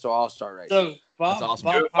the Bristol All-Star race. So that's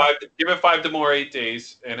awesome. Give it 5 to more 8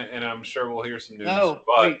 days, and I'm sure we'll hear some news. No,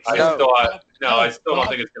 but I still don't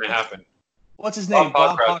think it's going to happen. What's his name?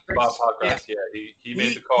 Bob Pockras. Yeah, he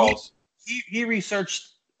made the calls. He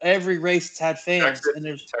researched every race that's had fans, and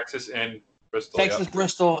there's Texas and Bristol. Texas,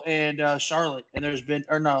 Bristol, and Charlotte, and there's been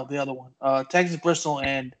the other one. Texas, Bristol,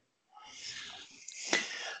 and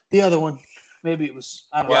the other one. Maybe it was.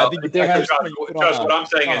 I don't know. Josh, what I'm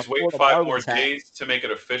saying is wait 5 more days to make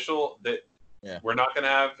it official that we're not going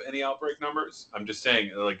to have any outbreak numbers. I'm just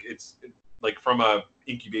saying, like it's like from a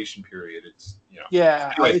incubation period. It's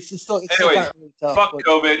Yeah. Anyway, it's still really tough, fuck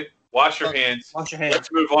COVID. Wash your hands. Wash your hands. Let's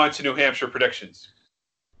move on to New Hampshire predictions.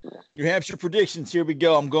 New Hampshire predictions. Here we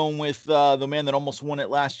go. I'm going with the man that almost won it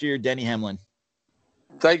last year, Denny Hamlin.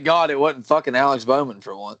 Thank God it wasn't fucking Alex Bowman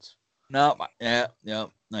for once. No, I can't.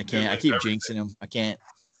 I keep jinxing him. I can't.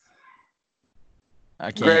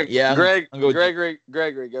 Gregory,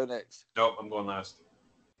 go next. Nope, I'm going last.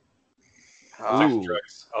 I'll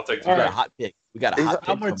take a hot pick. We got a hot pick.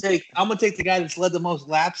 I'm gonna take the guy that's led the most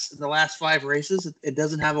laps in the last 5 races. It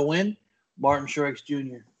doesn't have a win. Martin Truex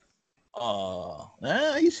Jr.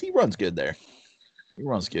 He runs good there. He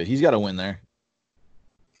runs good. He's got a win there.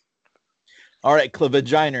 All right,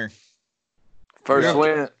 Clavaginer. First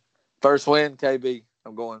win, KB.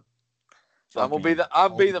 I'm going. I'm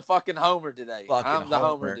gonna be the fucking homer today. I'm the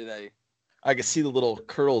homer today. I can see the little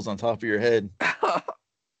curls on top of your head.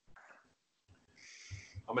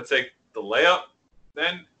 I'm gonna take the layup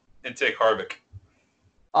then and take Harvick.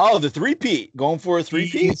 Oh, the 3-peat. Going for a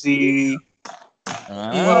 3-peat? Easy.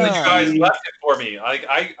 Well, you guys left it for me.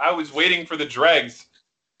 I was waiting for the dregs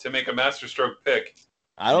to make a master stroke pick.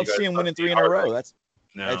 I don't see him winning 3 in a row. That's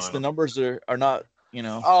the numbers are not,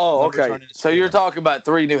 Oh, okay. So you're talking about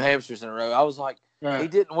 3 New Hampshires in a row. I was like, he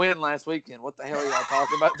didn't win last weekend. What the hell are y'all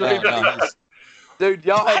talking about? Dude,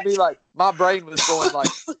 y'all had me like, my brain was going like,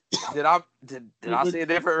 did I see a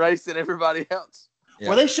different race than everybody else? Yeah.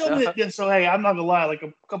 Well, they showed me that. So, hey, I'm not gonna lie. Like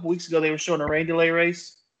a couple weeks ago, they were showing a rain delay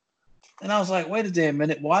race, and I was like, wait a damn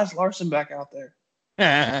minute, why is Larson back out there?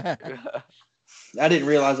 I didn't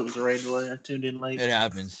realize it was a rain delay. I tuned in late. It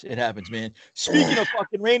happens, man. Speaking of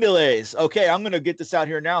fucking rain delays, okay, I'm gonna get this out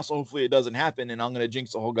here now, so hopefully it doesn't happen, and I'm gonna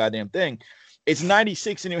jinx the whole goddamn thing. It's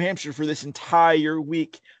 96 in New Hampshire for this entire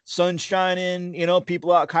week. Sun shining,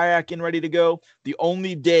 people out kayaking, ready to go. The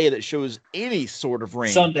only day that shows any sort of rain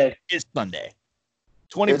is Sunday.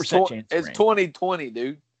 20% chance. It's 2020,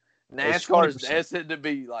 dude. NASCAR is destined to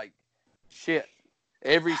be like shit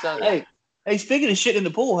every Sunday. Hey, speaking of shit in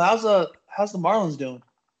the pool, how's the Marlins doing?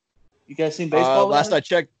 You guys seen baseball? Last I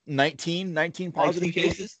checked, 19 positive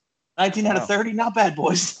cases. 19 out of 30, not bad,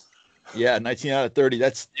 boys. Yeah, 19 out of 30.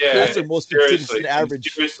 That's the most consistent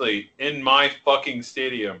average. Seriously, in my fucking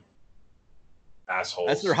stadium, Assholes.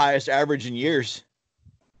 That's their highest average in years.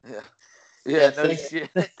 Yeah, no shit.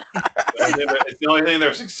 It's the only thing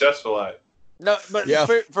they're successful at. No, but Yeah.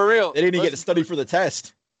 for real, They didn't even get to study for the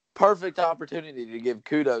test. Perfect opportunity to give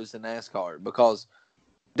kudos to NASCAR because,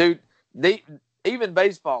 dude, even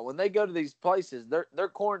baseball, when they go to these places, they're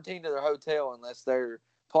quarantined to their hotel unless they're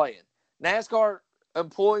playing. NASCAR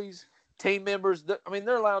employees, team members, they're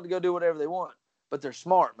allowed to go do whatever they want, but they're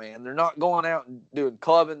smart, man. They're not going out and doing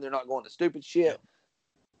clubbing. They're not going to stupid shit.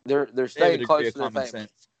 They're staying close to their family.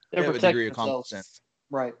 They're protecting themselves.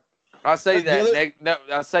 Right. I say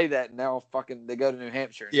that now. Fucking, they go to New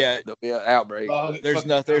Hampshire. Yeah, there'll be an outbreak.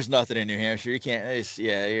 There's nothing in New Hampshire. You can't.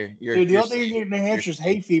 You're. Dude, the only thing you get in New Hampshire is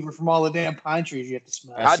hay fever from all the damn pine trees you have to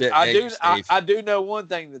smell. I do know one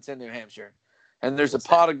thing that's in New Hampshire, and there's a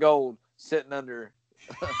pot of gold sitting under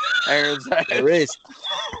Aaron's house.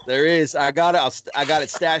 There is. I got it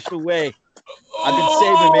stashed away. I've been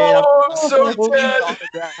saving, man. I'm so dead.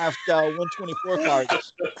 After 124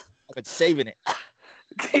 cards, I've been saving it.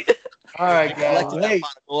 All right, guys. Hey.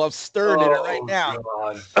 I'm stirring it right now.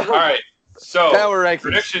 God. All right. So power rankings.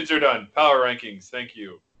 Predictions are done. Power rankings. Thank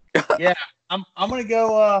you. Yeah, I'm gonna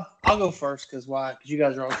go. I'll go first because why? Because you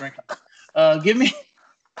guys are all drinking. Give me.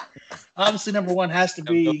 Obviously, number one has to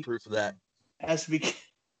be. No proof of that. Has to be.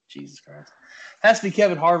 Jesus Christ. Has to be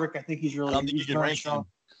Kevin Harvick. I think he's really. He's very strong.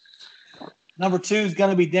 Number two is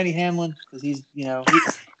gonna be Denny Hamlin because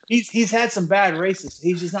he's had some bad races.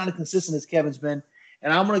 He's just not as consistent as Kevin's been.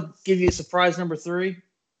 And I'm going to give you a surprise number three,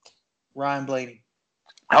 Ryan Blaney.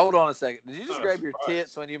 Hold on a second. Did you just grab your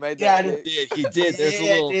tits when you made that? Yeah, I did. He did. There's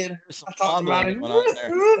a little. There's some fondling going on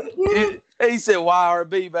there. He said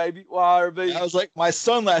YRB, baby. YRB. I was like, my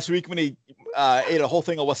son last week when he ate a whole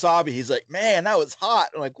thing of wasabi, he's like, man, that was hot.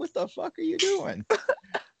 I'm like, what the fuck are you doing?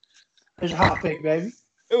 There's a hot pick, baby.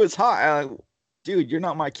 It was hot. I'm like, dude, you're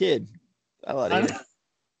not my kid. I let it.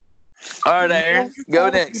 All right, Aaron. Go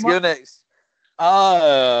next.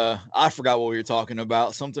 I forgot what we were talking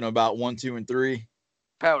about. Something about 1, 2, and 3.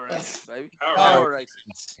 Power rankings, baby. Power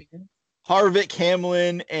rankings. Harvick,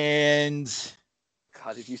 Hamlin, and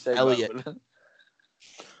God, if you say Elliott.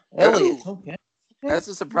 Elliott. Okay. That's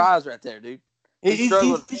a surprise right there, dude. He's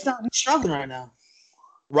struggling right now.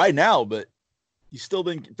 Right now, but he's still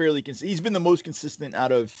been fairly consistent. He's been the most consistent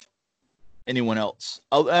out of anyone else.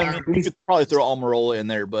 I mean, we could probably throw Almirola in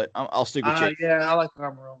there, but I'll stick with Chase. Yeah, I like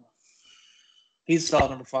Almirola. He's solid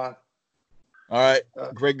number 5. All right,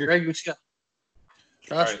 Greg, what you got?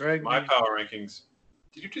 Josh, right, Greg. My power rankings.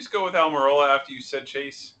 Did you just go with Almirola after you said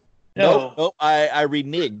Chase? No, I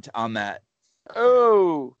reneged on that.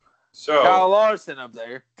 Oh, so Kyle Larson up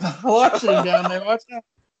there. Larson down there. Watch out.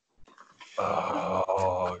 Oh,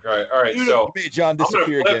 all right. So made John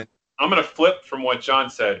disappear again. I'm going to flip from what John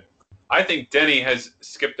said. I think Denny has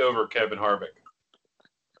skipped over Kevin Harvick.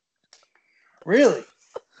 Really?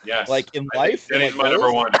 Yes. Like in life? Denny's my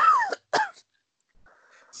number one.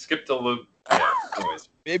 Skipped a little. Yeah, anyways.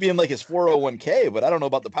 Maybe in like his 401k, but I don't know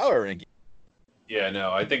about the power ranking. Yeah,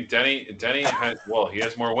 no. I think Denny has. Well, he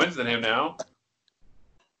has more wins than him now.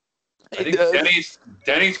 I think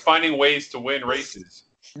Denny's finding ways to win races.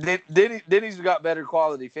 Denny's got better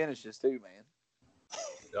quality finishes too, man.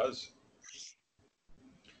 He does.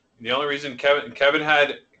 The only reason Kevin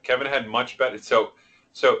had much better. So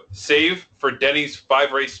save for Denny's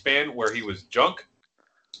 5-race span where he was junk.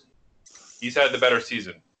 He's had the better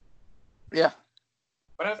season. Yeah.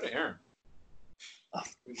 What happened to Aaron?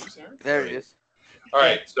 Aaron? There he is. All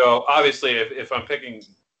right. So obviously, if I'm picking,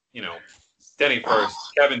 Denny first,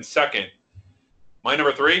 Kevin second, my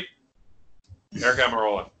number 3, Eric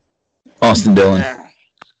Almirola. Austin Dillon.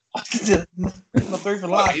 My 3 for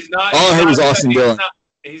life. He's not. All I heard was Austin Dillon.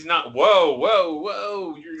 He's not. Whoa!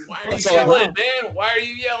 Why are you yelling, man? Why are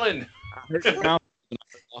you yelling?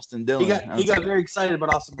 Austin Dillon. He got very excited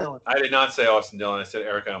about Austin Dillon. I did not say Austin Dillon. I said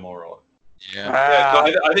Eric Almirola. Yeah.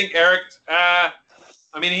 I think Eric. I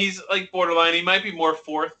mean, he's like borderline. He might be more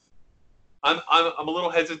 4th. I'm a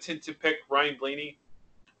little hesitant to pick Ryan Blaney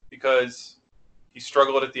because he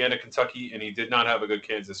struggled at the end of Kentucky and he did not have a good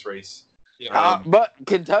Kansas race. But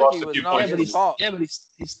Kentucky was not his fault. Yeah, but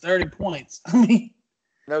he's 30 points. I mean,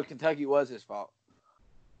 no, Kentucky was his fault.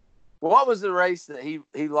 What was the race that he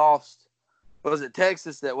lost? Was it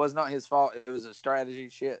Texas that was not his fault? It was a strategy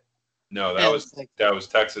shit. No, that was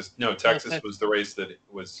Texas. No, Texas was the race that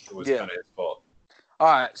was kind of his fault. All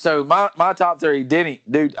right, so my top 3, Denny,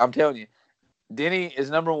 dude, I'm telling you, Denny is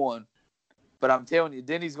number 1, but I'm telling you,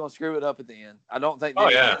 Denny's gonna screw it up at the end. I don't think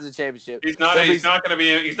Denny wins the championship. He's not even gonna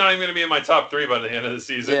be in my top 3 by the end of the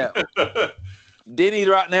season. Yeah. Denny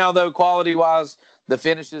right now, though, quality wise, the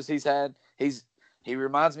finishes he's had, He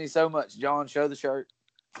reminds me so much. John, show the shirt.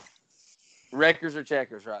 Wreckers or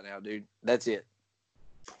checkers right now, dude. That's it.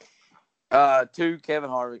 2, Kevin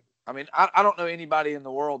Harvick. I mean, I don't know anybody in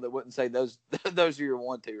the world that wouldn't say those are your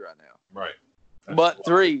 1, 2 right now. Right. But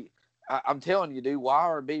 3, I'm telling you, dude, Y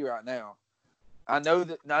or B right now. I know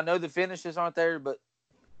the finishes aren't there, but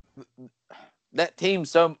that team,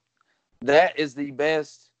 that is the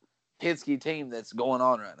best Penske team that's going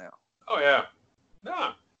on right now. Oh yeah.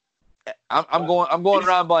 Nah. I'm going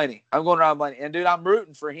Ryan Blaney. I'm going Ryan Blaney. And dude, I'm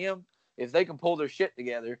rooting for him if they can pull their shit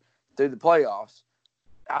together through the playoffs.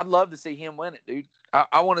 I'd love to see him win it, dude.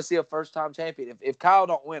 I want to see a first-time champion. If Kyle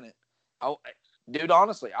don't win it, dude,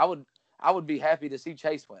 honestly, I would be happy to see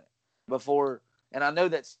Chase win it before. And I know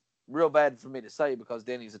that's real bad for me to say because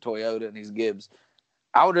Denny's a Toyota and he's Gibbs.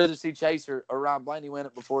 I would rather see Chase or Ryan Blaney win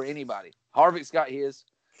it before anybody. Harvick's got his.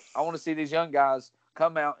 I want to see these young guys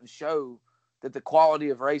come out and show that the quality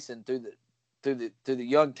of racing through the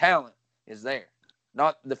young talent is there.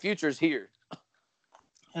 Not the future is here.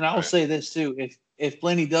 And I will say this too: if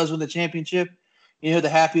Blaney does win the championship, you know who the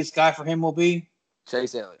happiest guy for him will be?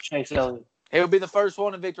 Chase Elliott. Chase Elliott. He'll be the first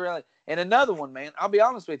one in victory lane. And another one, man. I'll be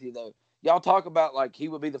honest with you though. Y'all talk about like he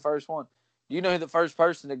would be the first one. You know who the first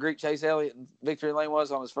person to greet Chase Elliott in victory lane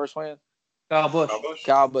was on his first win? Kyle Busch.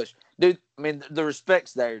 Kyle Busch. Dude, I mean, the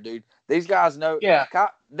respect's there, dude. These guys know. Yeah.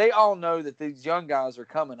 They all know that these young guys are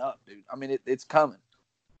coming up, dude. I mean, it's coming.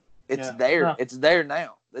 It's there. Yeah. It's there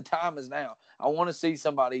now. The time is now. I want to see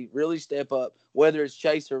somebody really step up, whether it's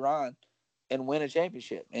Chase or Ryan, and win a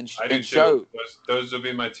championship and show. Those will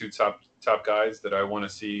be my 2 top guys that I want to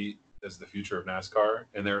see as the future of NASCAR,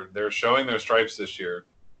 and they're showing their stripes this year.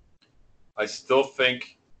 I still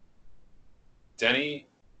think Denny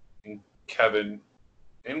and Kevin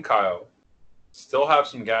and Kyle still have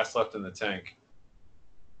some gas left in the tank.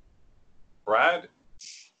 Brad,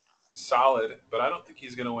 solid, but I don't think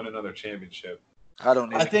he's going to win another championship. I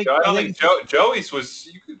don't either. I think Joey's was.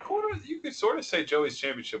 You could sort of say Joey's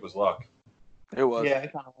championship was luck. It was. Yeah,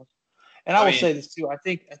 it kind of was. And I will say this too. I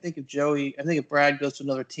think if Brad goes to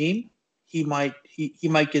another team, he might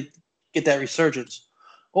get that resurgence,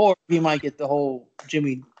 or he might get the whole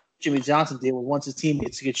Jimmy Johnson deal. Where once his team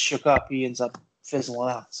gets shook up, he ends up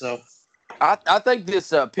fizzling out. So I think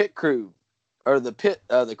this pit crew or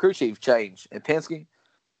the crew chief change at Penske.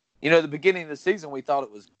 You know, the beginning of the season we thought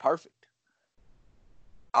it was perfect.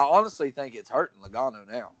 I honestly think it's hurting Logano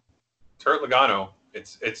now. It's hurt Logano.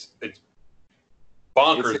 It's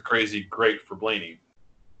bonkers crazy great for Blaney.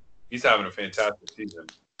 He's having a fantastic season.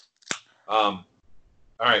 All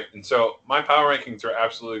right, and so my power rankings are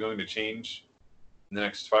absolutely going to change in the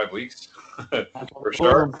next 5 weeks for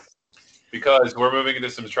sure, because we're moving into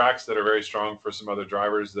some tracks that are very strong for some other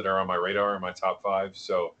drivers that are on my radar in my top 5.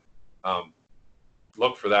 So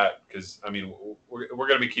look for that, because I mean we're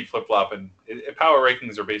going to be keep flip flopping. Power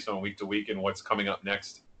rankings are based on week to week and what's coming up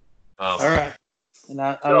next. All right, and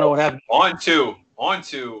I don't know what happened. On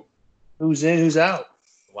to who's in, who's out.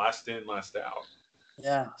 Last in, last out.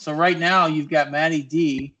 Yeah. So right now you've got Matty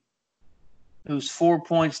D, who's 4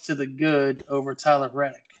 points to the good over Tyler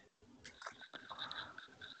Reddick.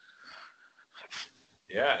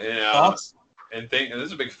 Yeah, and this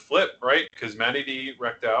is a big flip, right? Because Matty D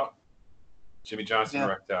wrecked out, Jimmy Johnson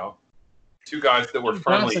wrecked out. 2 guys that were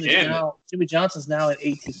firmly in. Jimmy Johnson's now at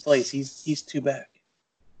 18th place. He's 2 back.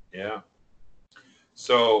 Yeah.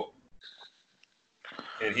 So,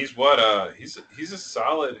 and he's what? He's a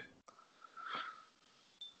solid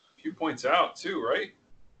few points out too, right?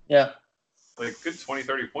 Yeah. Like good 20,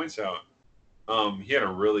 30 points out. He had a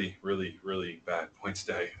really, really, really bad points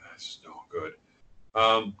day. That's no good.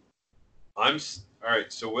 All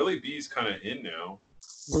right. So Willie B's kind of in now.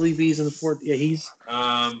 Willie B's in the 4th. Yeah, he's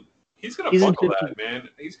gonna bungle that, man.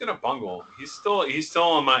 He's gonna bungle. He's still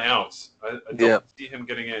on my outs. I don't see him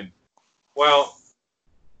getting in. Well,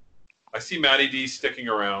 I see Matty D sticking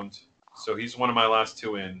around, so he's one of my last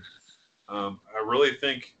 2 in. I really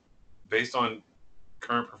think, based on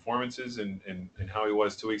current performances and how he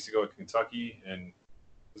was 2 weeks ago at Kentucky and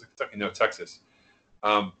was it Kentucky? No, Texas.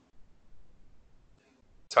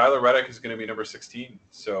 Tyler Reddick is going to be number 16.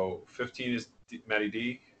 So 15 is Matty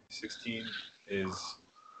D, 16 is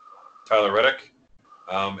Tyler Reddick,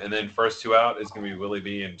 and then first 2 out is going to be Willie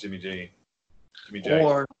B and Jimmy J.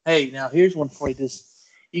 Or hey, now here's one for you.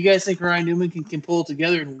 You guys think Ryan Newman can pull it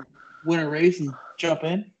together and win a race and jump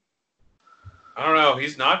in? I don't know.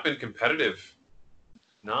 He's not been competitive.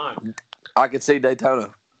 Not. I could see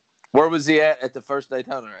Daytona. Where was he at the first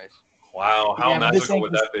Daytona race? Wow, how magical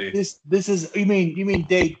would that be? This is you mean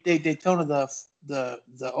Daytona the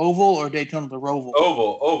oval or Daytona the Roval?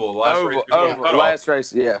 Oval. Last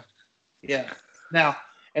race, yeah. Yeah. Now,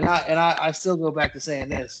 I still go back to saying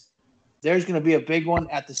this. There's going to be a big one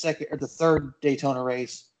at the second or the third Daytona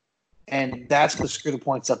race, and that's going to screw the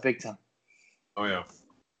points up big time. Oh yeah.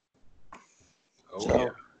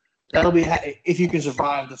 That'll be if you can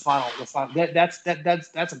survive the final. That's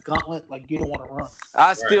a gauntlet like you don't want to run.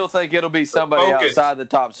 I still think it'll be somebody outside the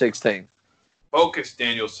top 16. Focus,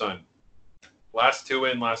 Danielson. Last two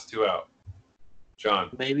in, last two out. John.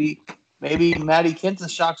 Maybe Matty Kenseth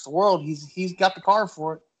shocks the world. He's got the car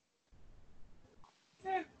for it.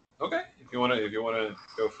 Yeah. Okay. If you wanna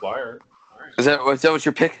go flyer. All right. Is that what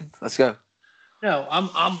you're picking? Let's go. No,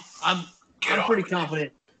 I'm pretty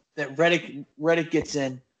confident that Reddick gets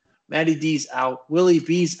in. Matty D's out. Willie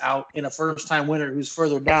B's out, and a first-time winner who's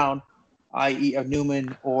further down, i.e. a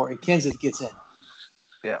Newman or a Kenseth gets in.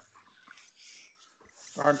 Yeah.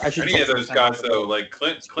 Or any of those guys though, like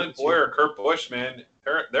Clint Boyer, Kurt Busch, man,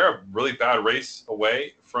 they're a really bad race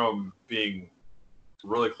away from being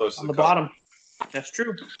really close to the bottom. That's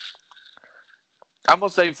true. I'm gonna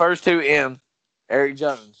say first two in. Eric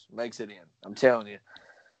Jones makes it in. I'm telling you,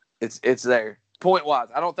 it's there. Point wise,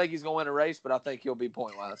 I don't think he's gonna win a race, but I think he'll be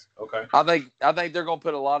point wise. Okay. I think they're gonna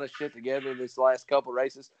put a lot of shit together this last couple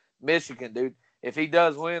races. Michigan, dude. If he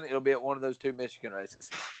does win, it'll be at one of those two Michigan races.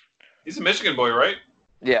 He's a Michigan boy, right?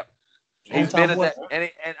 Yeah. He's been at that, and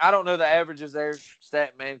I don't know the averages there.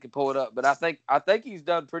 Stat man can pull it up, but I think he's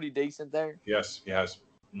done pretty decent there. Yes, he has.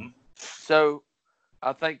 Mm-hmm. So,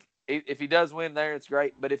 I think if he does win there, it's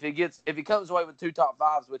great. But if he comes away with two top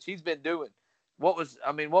fives, which he's been doing. What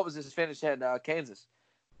was his finish at Kansas?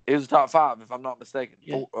 It was top 5, if I'm not mistaken.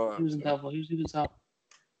 Yeah, he was in top. He was in the top.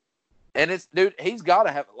 And he's got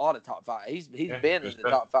to have a lot of top 5. He's been in the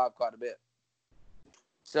top 5 quite a bit.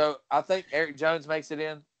 So I think Eric Jones makes it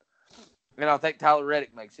in, and I think Tyler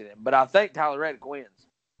Reddick makes it in. But I think Tyler Reddick wins.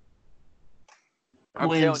 I'm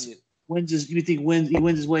telling you. You think he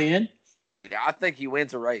wins his way in? Yeah, I think he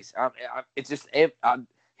wins a race. It's just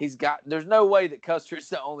there's no way that Custer's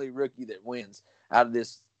the only rookie that wins out of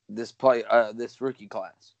this rookie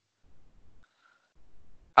class.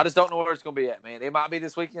 I just don't know where it's going to be at, man. It might be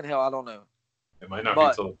this weekend. Hell, I don't know. It might not be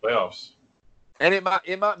until the playoffs. And it might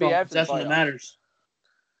be after the playoffs. That's what matters.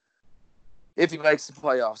 If he makes the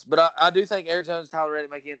playoffs. But I do think Eric Jones, Tyler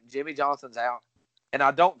Reddick make it. Jimmy Johnson's out. And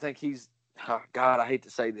I don't think he's God, I hate to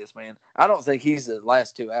say this, man. I don't think he's the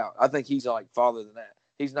last two out. I think he's like farther than that.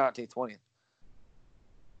 He's 19th, 20th.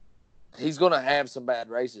 He's going to have some bad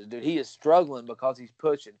races, dude. He is struggling because he's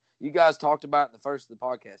pushing. You guys talked about in the first of the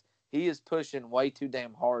podcast. He is pushing way too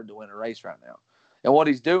damn hard to win a race right now. And what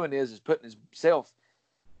he's doing is putting himself,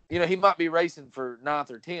 he might be racing for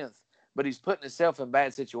 9th or 10th, but he's putting himself in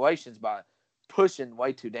bad situations by pushing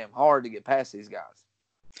way too damn hard to get past these guys.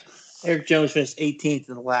 Eric Jones finished 18th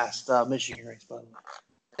in the last Michigan race, by the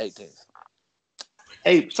way. 18th.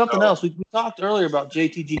 Hey, something else. We talked earlier about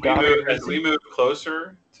JTG. As we move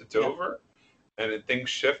closer to Dover, and things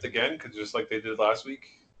shift again, because just like they did last week,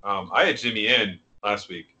 I had Jimmy in last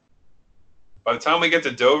week. By the time we get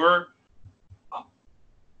to Dover,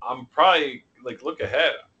 I'm probably look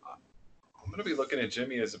ahead. I'm going to be looking at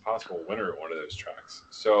Jimmy as a possible winner at one of those tracks.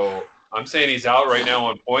 So I'm saying he's out right now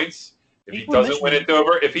on points. If he doesn't win at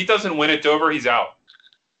Dover, he's out.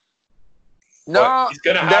 No, but he's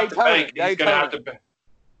going to have to bank. He's going to have to bank.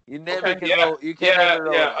 You never can roll. You can't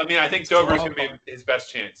roll. I mean, I think Dover's going to be his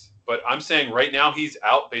best chance. But I'm saying right now he's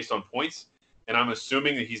out based on points, and I'm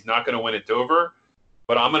assuming that he's not going to win at Dover.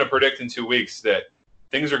 But I'm going to predict in 2 weeks that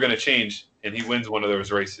things are going to change, and he wins one of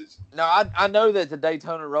those races. Now, I know that the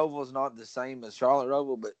Daytona Roval is not the same as Charlotte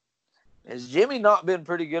Roval, but has Jimmy not been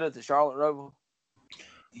pretty good at the Charlotte Roval?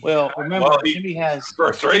 Well, remember, Jimmy has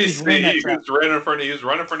first race. He was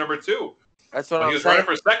running for number 2. That's what he was running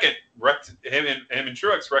for second. Him and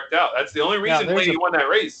Truex wrecked out. That's the only reason he won that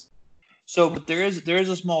race. So, but there is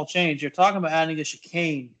a small change. You're talking about adding a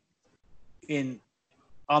chicane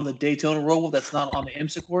on the Daytona Roval that's not on the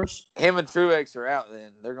IMSA course. Him and Truex are out.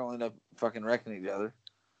 Then they're going to end up fucking wrecking each other.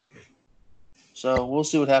 So we'll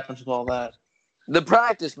see what happens with all that. The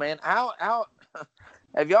practice, man. How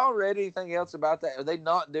have y'all read anything else about that? Are they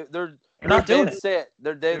not? They're not doing dead it. Set.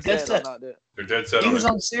 They're dead set. On not doing it. They're dead set. He was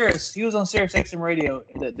on Sirius XM radio.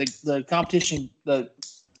 The competition, the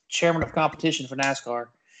chairman of competition for NASCAR,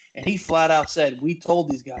 and he flat out said, "We told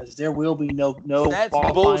these guys there will be no." That's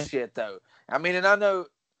bullshit, though. I mean, and I know.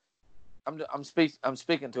 I'm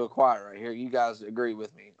speaking to a choir right here. You guys agree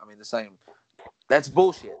with me? I mean, the same. That's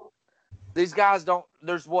bullshit. These guys don't.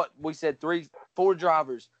 There's what we said 4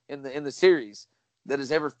 drivers in the series that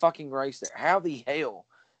has ever fucking raced there. How the hell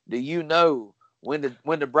do you know when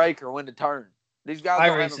to brake or when to turn? These guys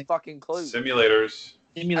don't have a fucking clue. Simulators.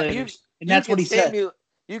 Simulators. And that's what he said.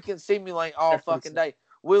 You can simulate all fucking day.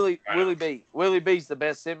 Willie B's the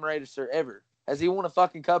best sim racer ever. Has he won a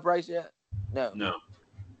fucking cup race yet? No.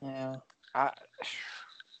 Yeah. I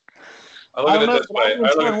look at it this way.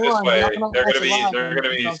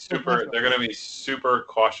 They're gonna be super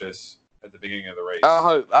cautious at the beginning of the race.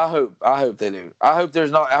 I hope they do. I hope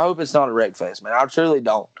it's not a wreck fest, man. I truly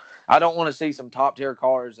don't. I don't want to see some top tier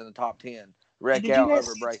cars in the top 10 wreck out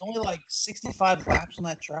over break. It's only like 65 laps on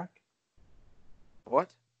that track. What?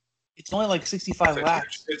 It's only like 65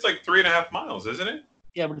 laps. It's like 3.5 miles, isn't it?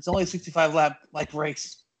 Yeah, but it's only a 65 lap like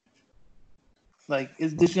race. Like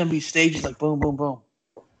there's gonna be stages like boom, boom, boom.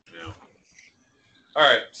 Yeah. All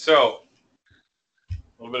right, so a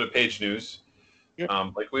little bit of page news. Yep.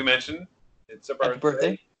 Like we mentioned, it's a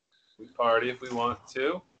birthday. We party if we want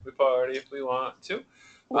to.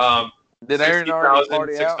 Did Aaron already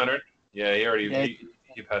party out? Yeah,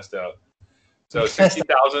 he passed out. So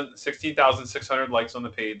 16,600 likes on the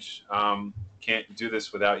page. Can't do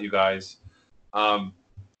this without you guys. So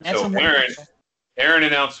Aaron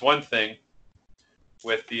announced one thing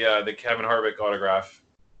with the Kevin Harvick autograph.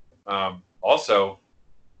 Also,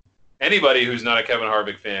 anybody who's not a Kevin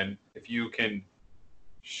Harvick fan, if you can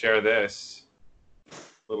share this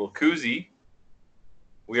little koozie,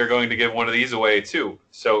 we are going to give one of these away too.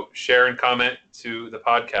 So share and comment to the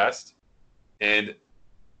podcast, and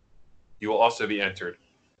you will also be entered.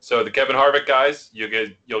 So the Kevin Harvick guys, you'll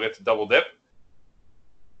get to double dip.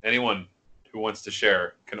 Anyone who wants to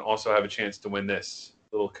share can also have a chance to win this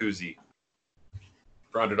little koozie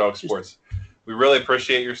for Underdog Sports. We really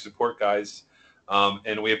appreciate your support, guys,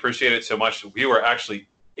 and we appreciate it so much. We were actually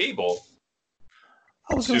able.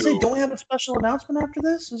 I was going to say, don't we have a special announcement after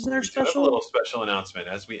this? Isn't there a special? A little special announcement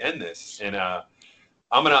as we end this, and I'm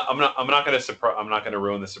not gonna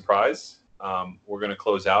ruin the surprise. We're gonna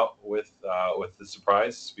close out with the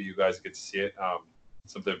surprise, so you guys get to see it.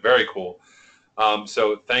 Something very cool.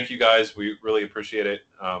 So thank you guys. We really appreciate it.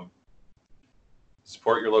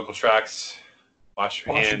 Support your local tracks. Wash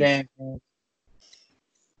your hands.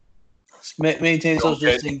 Maintain social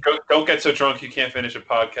distancing. Don't get so drunk you can't finish a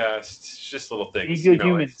podcast. It's just little things. Be good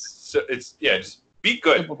humans. Just be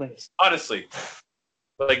good. Honestly,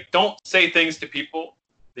 like don't say things to people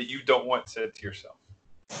that you don't want said to yourself.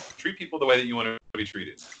 Treat people the way that you want to be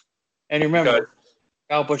treated. And remember,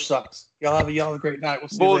 Kyle Busch sucks. Y'all have a great night. We'll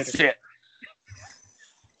see you later. Bullshit.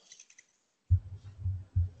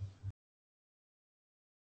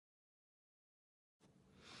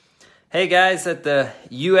 Hey guys, at the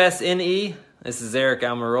USNE, this is Eric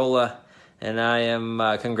Almirola, and I am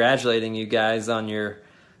congratulating you guys on your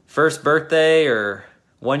first birthday or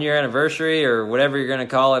 1 year anniversary or whatever you're going to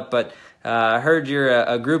call it. But I heard you're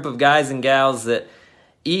a group of guys and gals that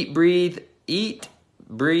eat, breathe,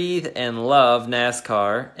 and love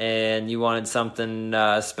NASCAR, and you wanted something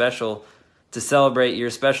special to celebrate your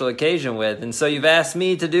special occasion with. And so you've asked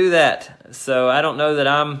me to do that. So I don't know that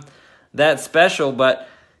I'm that special, but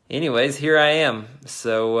anyways, here I am.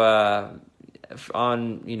 So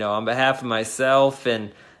on behalf of myself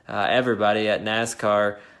and everybody at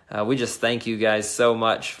NASCAR, we just thank you guys so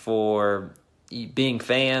much for being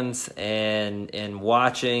fans and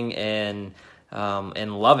watching and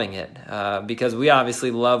loving it, because we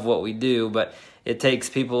obviously love what we do, but it takes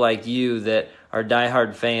people like you that are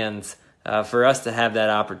diehard fans for us to have that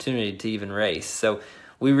opportunity to even race. So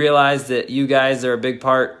we realize that you guys are a big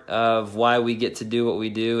part of why we get to do what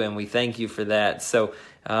we do, and we thank you for that. So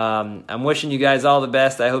I'm wishing you guys all the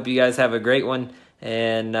best. I hope you guys have a great one,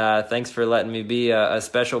 and thanks for letting me be a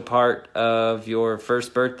special part of your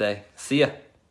first birthday. See ya.